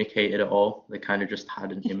communicated at all. They kind of just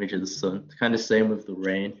had an image of the sun. It's kind of same with the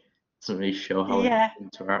rain. It doesn't really show how it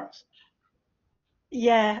interacts.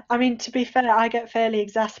 Yeah, I mean, to be fair, I get fairly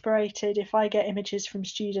exasperated if I get images from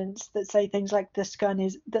students that say things like the sun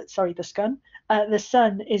is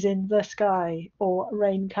in the sky, or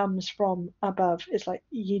rain comes from above. It's like,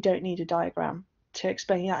 you don't need a diagram to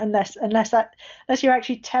explain that, unless you're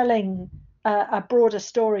actually telling a broader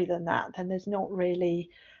story than that, then there's not really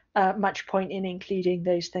much point in including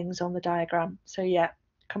those things on the diagram. So yeah,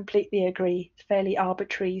 completely agree. Fairly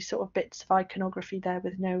arbitrary sort of bits of iconography there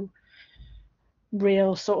with no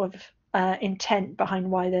real sort of intent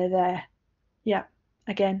behind why they're there. Yeah,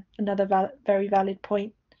 again, another very valid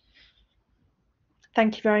point.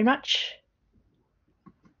 Thank you very much.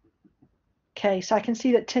 Okay, so I can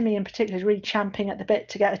see that Timmy in particular is really champing at the bit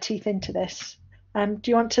to get her teeth into this. Do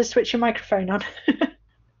you want to switch your microphone on?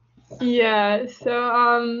 Yeah,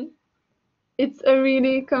 so it's a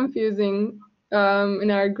really confusing.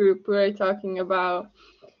 In our group, we're talking about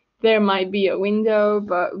there might be a window,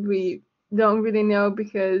 but we don't really know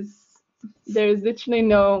because there's literally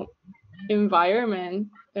no environment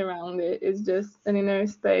around it. It's just an inner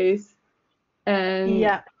space, and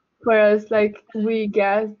yeah, for us, like, we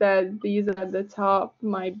guess that these at the top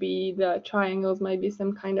might be the triangles, might be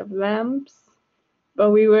some kind of lamps,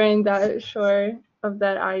 but we weren't that sure of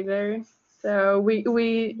that either. So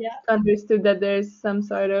we understood that there's some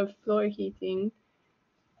sort of floor heating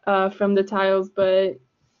from the tiles, but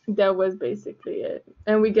that was basically it.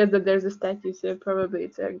 And we guess that there's a statue, so probably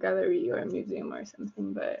it's a gallery or a museum or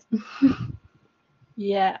something. But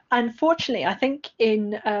yeah, unfortunately, I think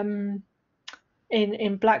in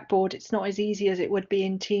Blackboard it's not as easy as it would be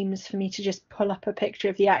in Teams for me to just pull up a picture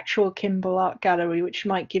of the actual Kimball Art Gallery, which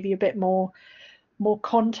might give you a bit more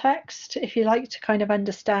context, if you like, to kind of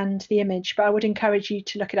understand the image. But I would encourage you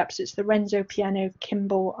to look it up. So it's the Renzo Piano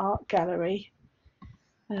Kimball Art Gallery.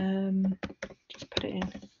 Just put it in.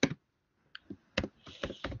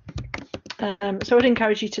 So I would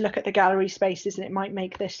encourage you to look at the gallery spaces, and it might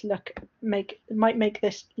make this make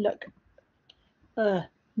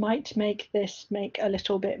a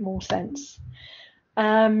little bit more sense.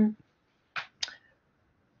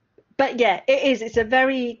 But yeah, it's a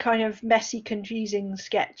very kind of messy, confusing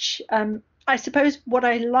sketch. I suppose what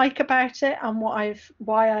I like about it and why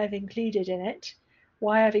I've included it,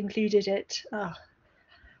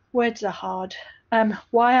 words are hard.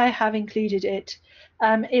 Why I have included it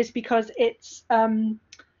is because it's a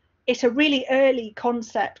really early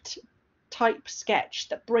concept type sketch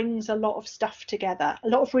that brings a lot of stuff together, a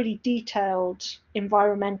lot of really detailed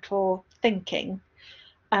environmental thinking,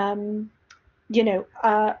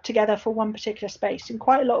 together for one particular space in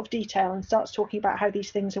quite a lot of detail, and starts talking about how these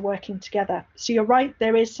things are working together. So you're right,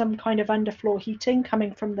 there is some kind of underfloor heating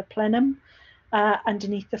coming from the plenum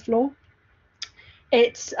underneath the floor.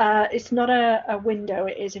 It's not a window,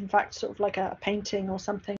 it is in fact sort of like a painting or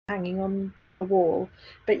something hanging on the wall,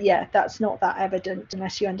 but yeah, that's not that evident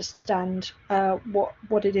unless you understand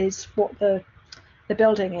what it is, what the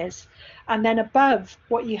building is. And then above,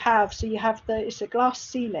 what you have, so you have it's a glass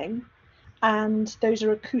ceiling, and those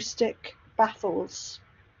are acoustic baffles.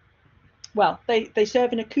 Well, they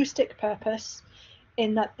serve an acoustic purpose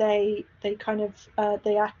in that they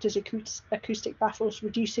act as acoustic baffles,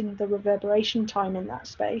 reducing the reverberation time in that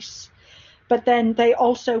space. But then they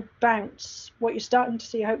also bounce. What you're starting to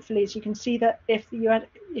see, hopefully, is you can see that if you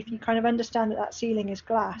kind of understand that ceiling is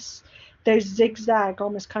glass, those zigzag,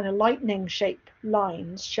 almost kind of lightning shape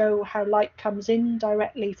lines show how light comes in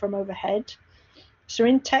directly from overhead. So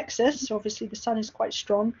in Texas, obviously the sun is quite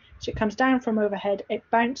strong, so it comes down from overhead, it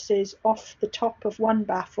bounces off the top of one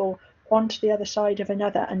baffle onto the other side of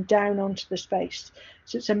another and down onto the space.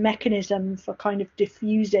 So it's a mechanism for kind of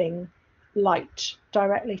diffusing light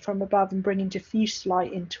directly from above and bringing diffuse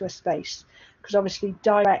light into a space, because obviously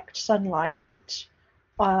direct sunlight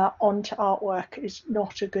onto artwork is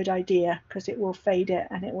not a good idea, because it will fade it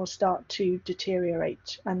and it will start to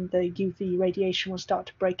deteriorate, and the UV radiation will start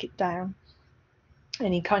to break it down,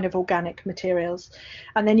 any kind of organic materials.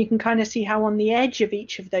 And then you can kind of see how on the edge of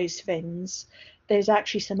each of those fins there's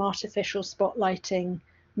actually some artificial spotlighting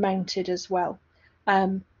mounted as well.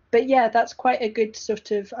 But yeah, that's quite a good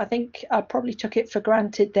sort of, I think I probably took it for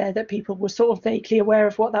granted there that people were sort of vaguely aware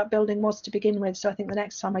of what that building was to begin with. So I think the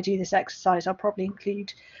next time I do this exercise, I'll probably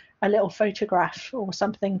include a little photograph or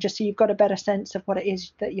something, just so you've got a better sense of what it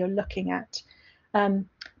is that you're looking at.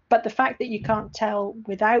 But the fact that you can't tell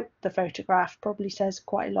without the photograph probably says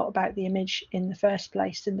quite a lot about the image in the first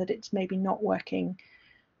place, and that it's maybe not working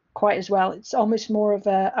quite as well. It's almost more of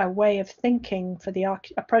a way of thinking for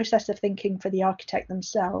a process of thinking for the architect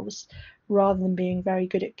themselves, rather than being very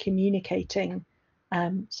good at communicating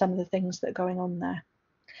some of the things that are going on there.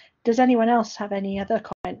 Does anyone else have any other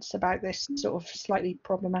comments about this sort of slightly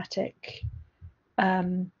problematic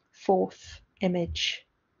fourth image?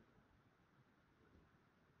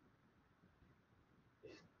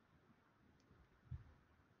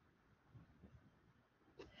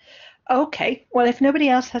 Okay, well, if nobody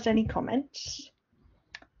else has any comments,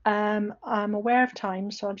 I'm aware of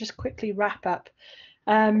time, so I'll just quickly wrap up.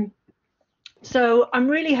 So I'm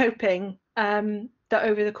really hoping that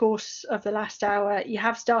over the course of the last hour, you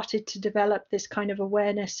have started to develop this kind of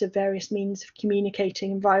awareness of various means of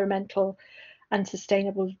communicating environmental and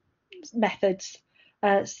sustainable methods,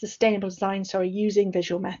 sustainable design, using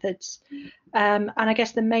visual methods. And I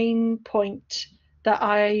guess the main point that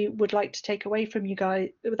I would like to take away from you guys,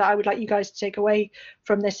 that I would like you guys to take away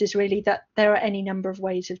from this, is really that there are any number of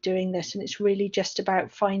ways of doing this, and it's really just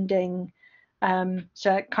about finding,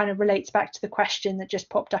 so it kind of relates back to the question that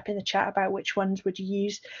just popped up in the chat about which ones would you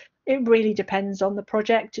use. It really depends on the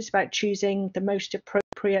project. It's about choosing the most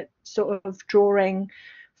appropriate sort of drawing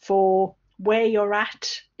for where you're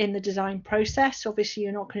at in the design process. Obviously,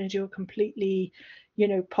 you're not going to do a completely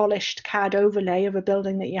polished CAD overlay of a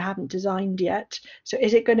building that you haven't designed yet. So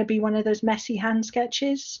is it going to be one of those messy hand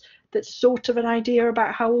sketches that's sort of an idea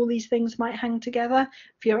about how all these things might hang together?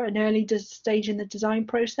 If you're at an early stage in the design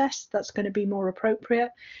process, that's going to be more appropriate.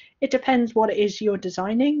 It depends what it is you're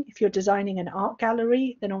designing. If you're designing an art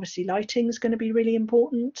gallery, then obviously lighting is going to be really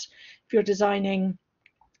important. If you're designing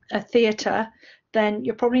a theatre, then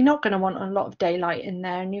you're probably not going to want a lot of daylight in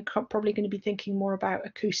there, and you're probably going to be thinking more about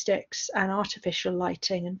acoustics and artificial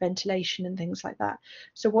lighting and ventilation and things like that.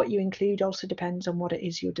 So what you include also depends on what it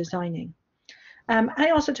is you're designing. And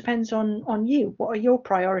it also depends on you. What are your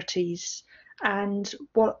priorities, and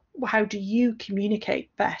how do you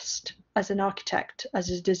communicate best as an architect, as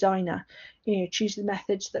a designer? Choose the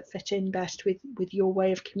methods that fit in best with your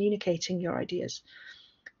way of communicating your ideas.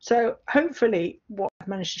 So hopefully what I've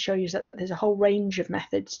managed to show you is that there's a whole range of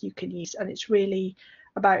methods you can use, and it's really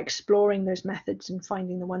about exploring those methods and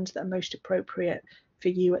finding the ones that are most appropriate for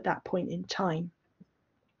you at that point in time.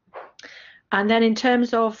 And then in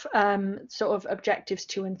terms of sort of objectives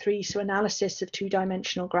 2 and 3, so analysis of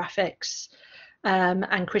two-dimensional graphics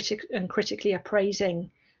and critically appraising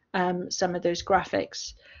some of those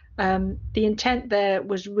graphics, the intent there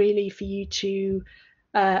was really for you to,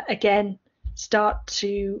 again, start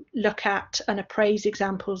to look at and appraise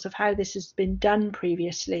examples of how this has been done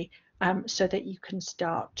previously, so that you can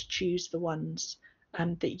start to choose the ones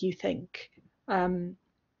that you think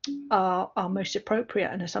are most appropriate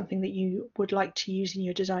and are something that you would like to use in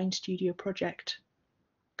your design studio project.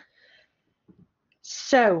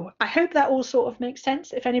 So I hope that all sort of makes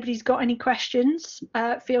sense. If anybody's got any questions,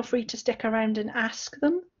 feel free to stick around and ask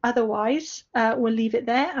them. Otherwise, we'll leave it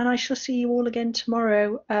there, and I shall see you all again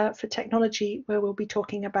tomorrow for technology, where we'll be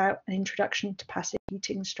talking about an introduction to passive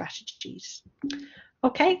heating strategies.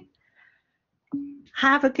 Okay,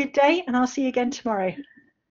 have a good day, and I'll see you again tomorrow.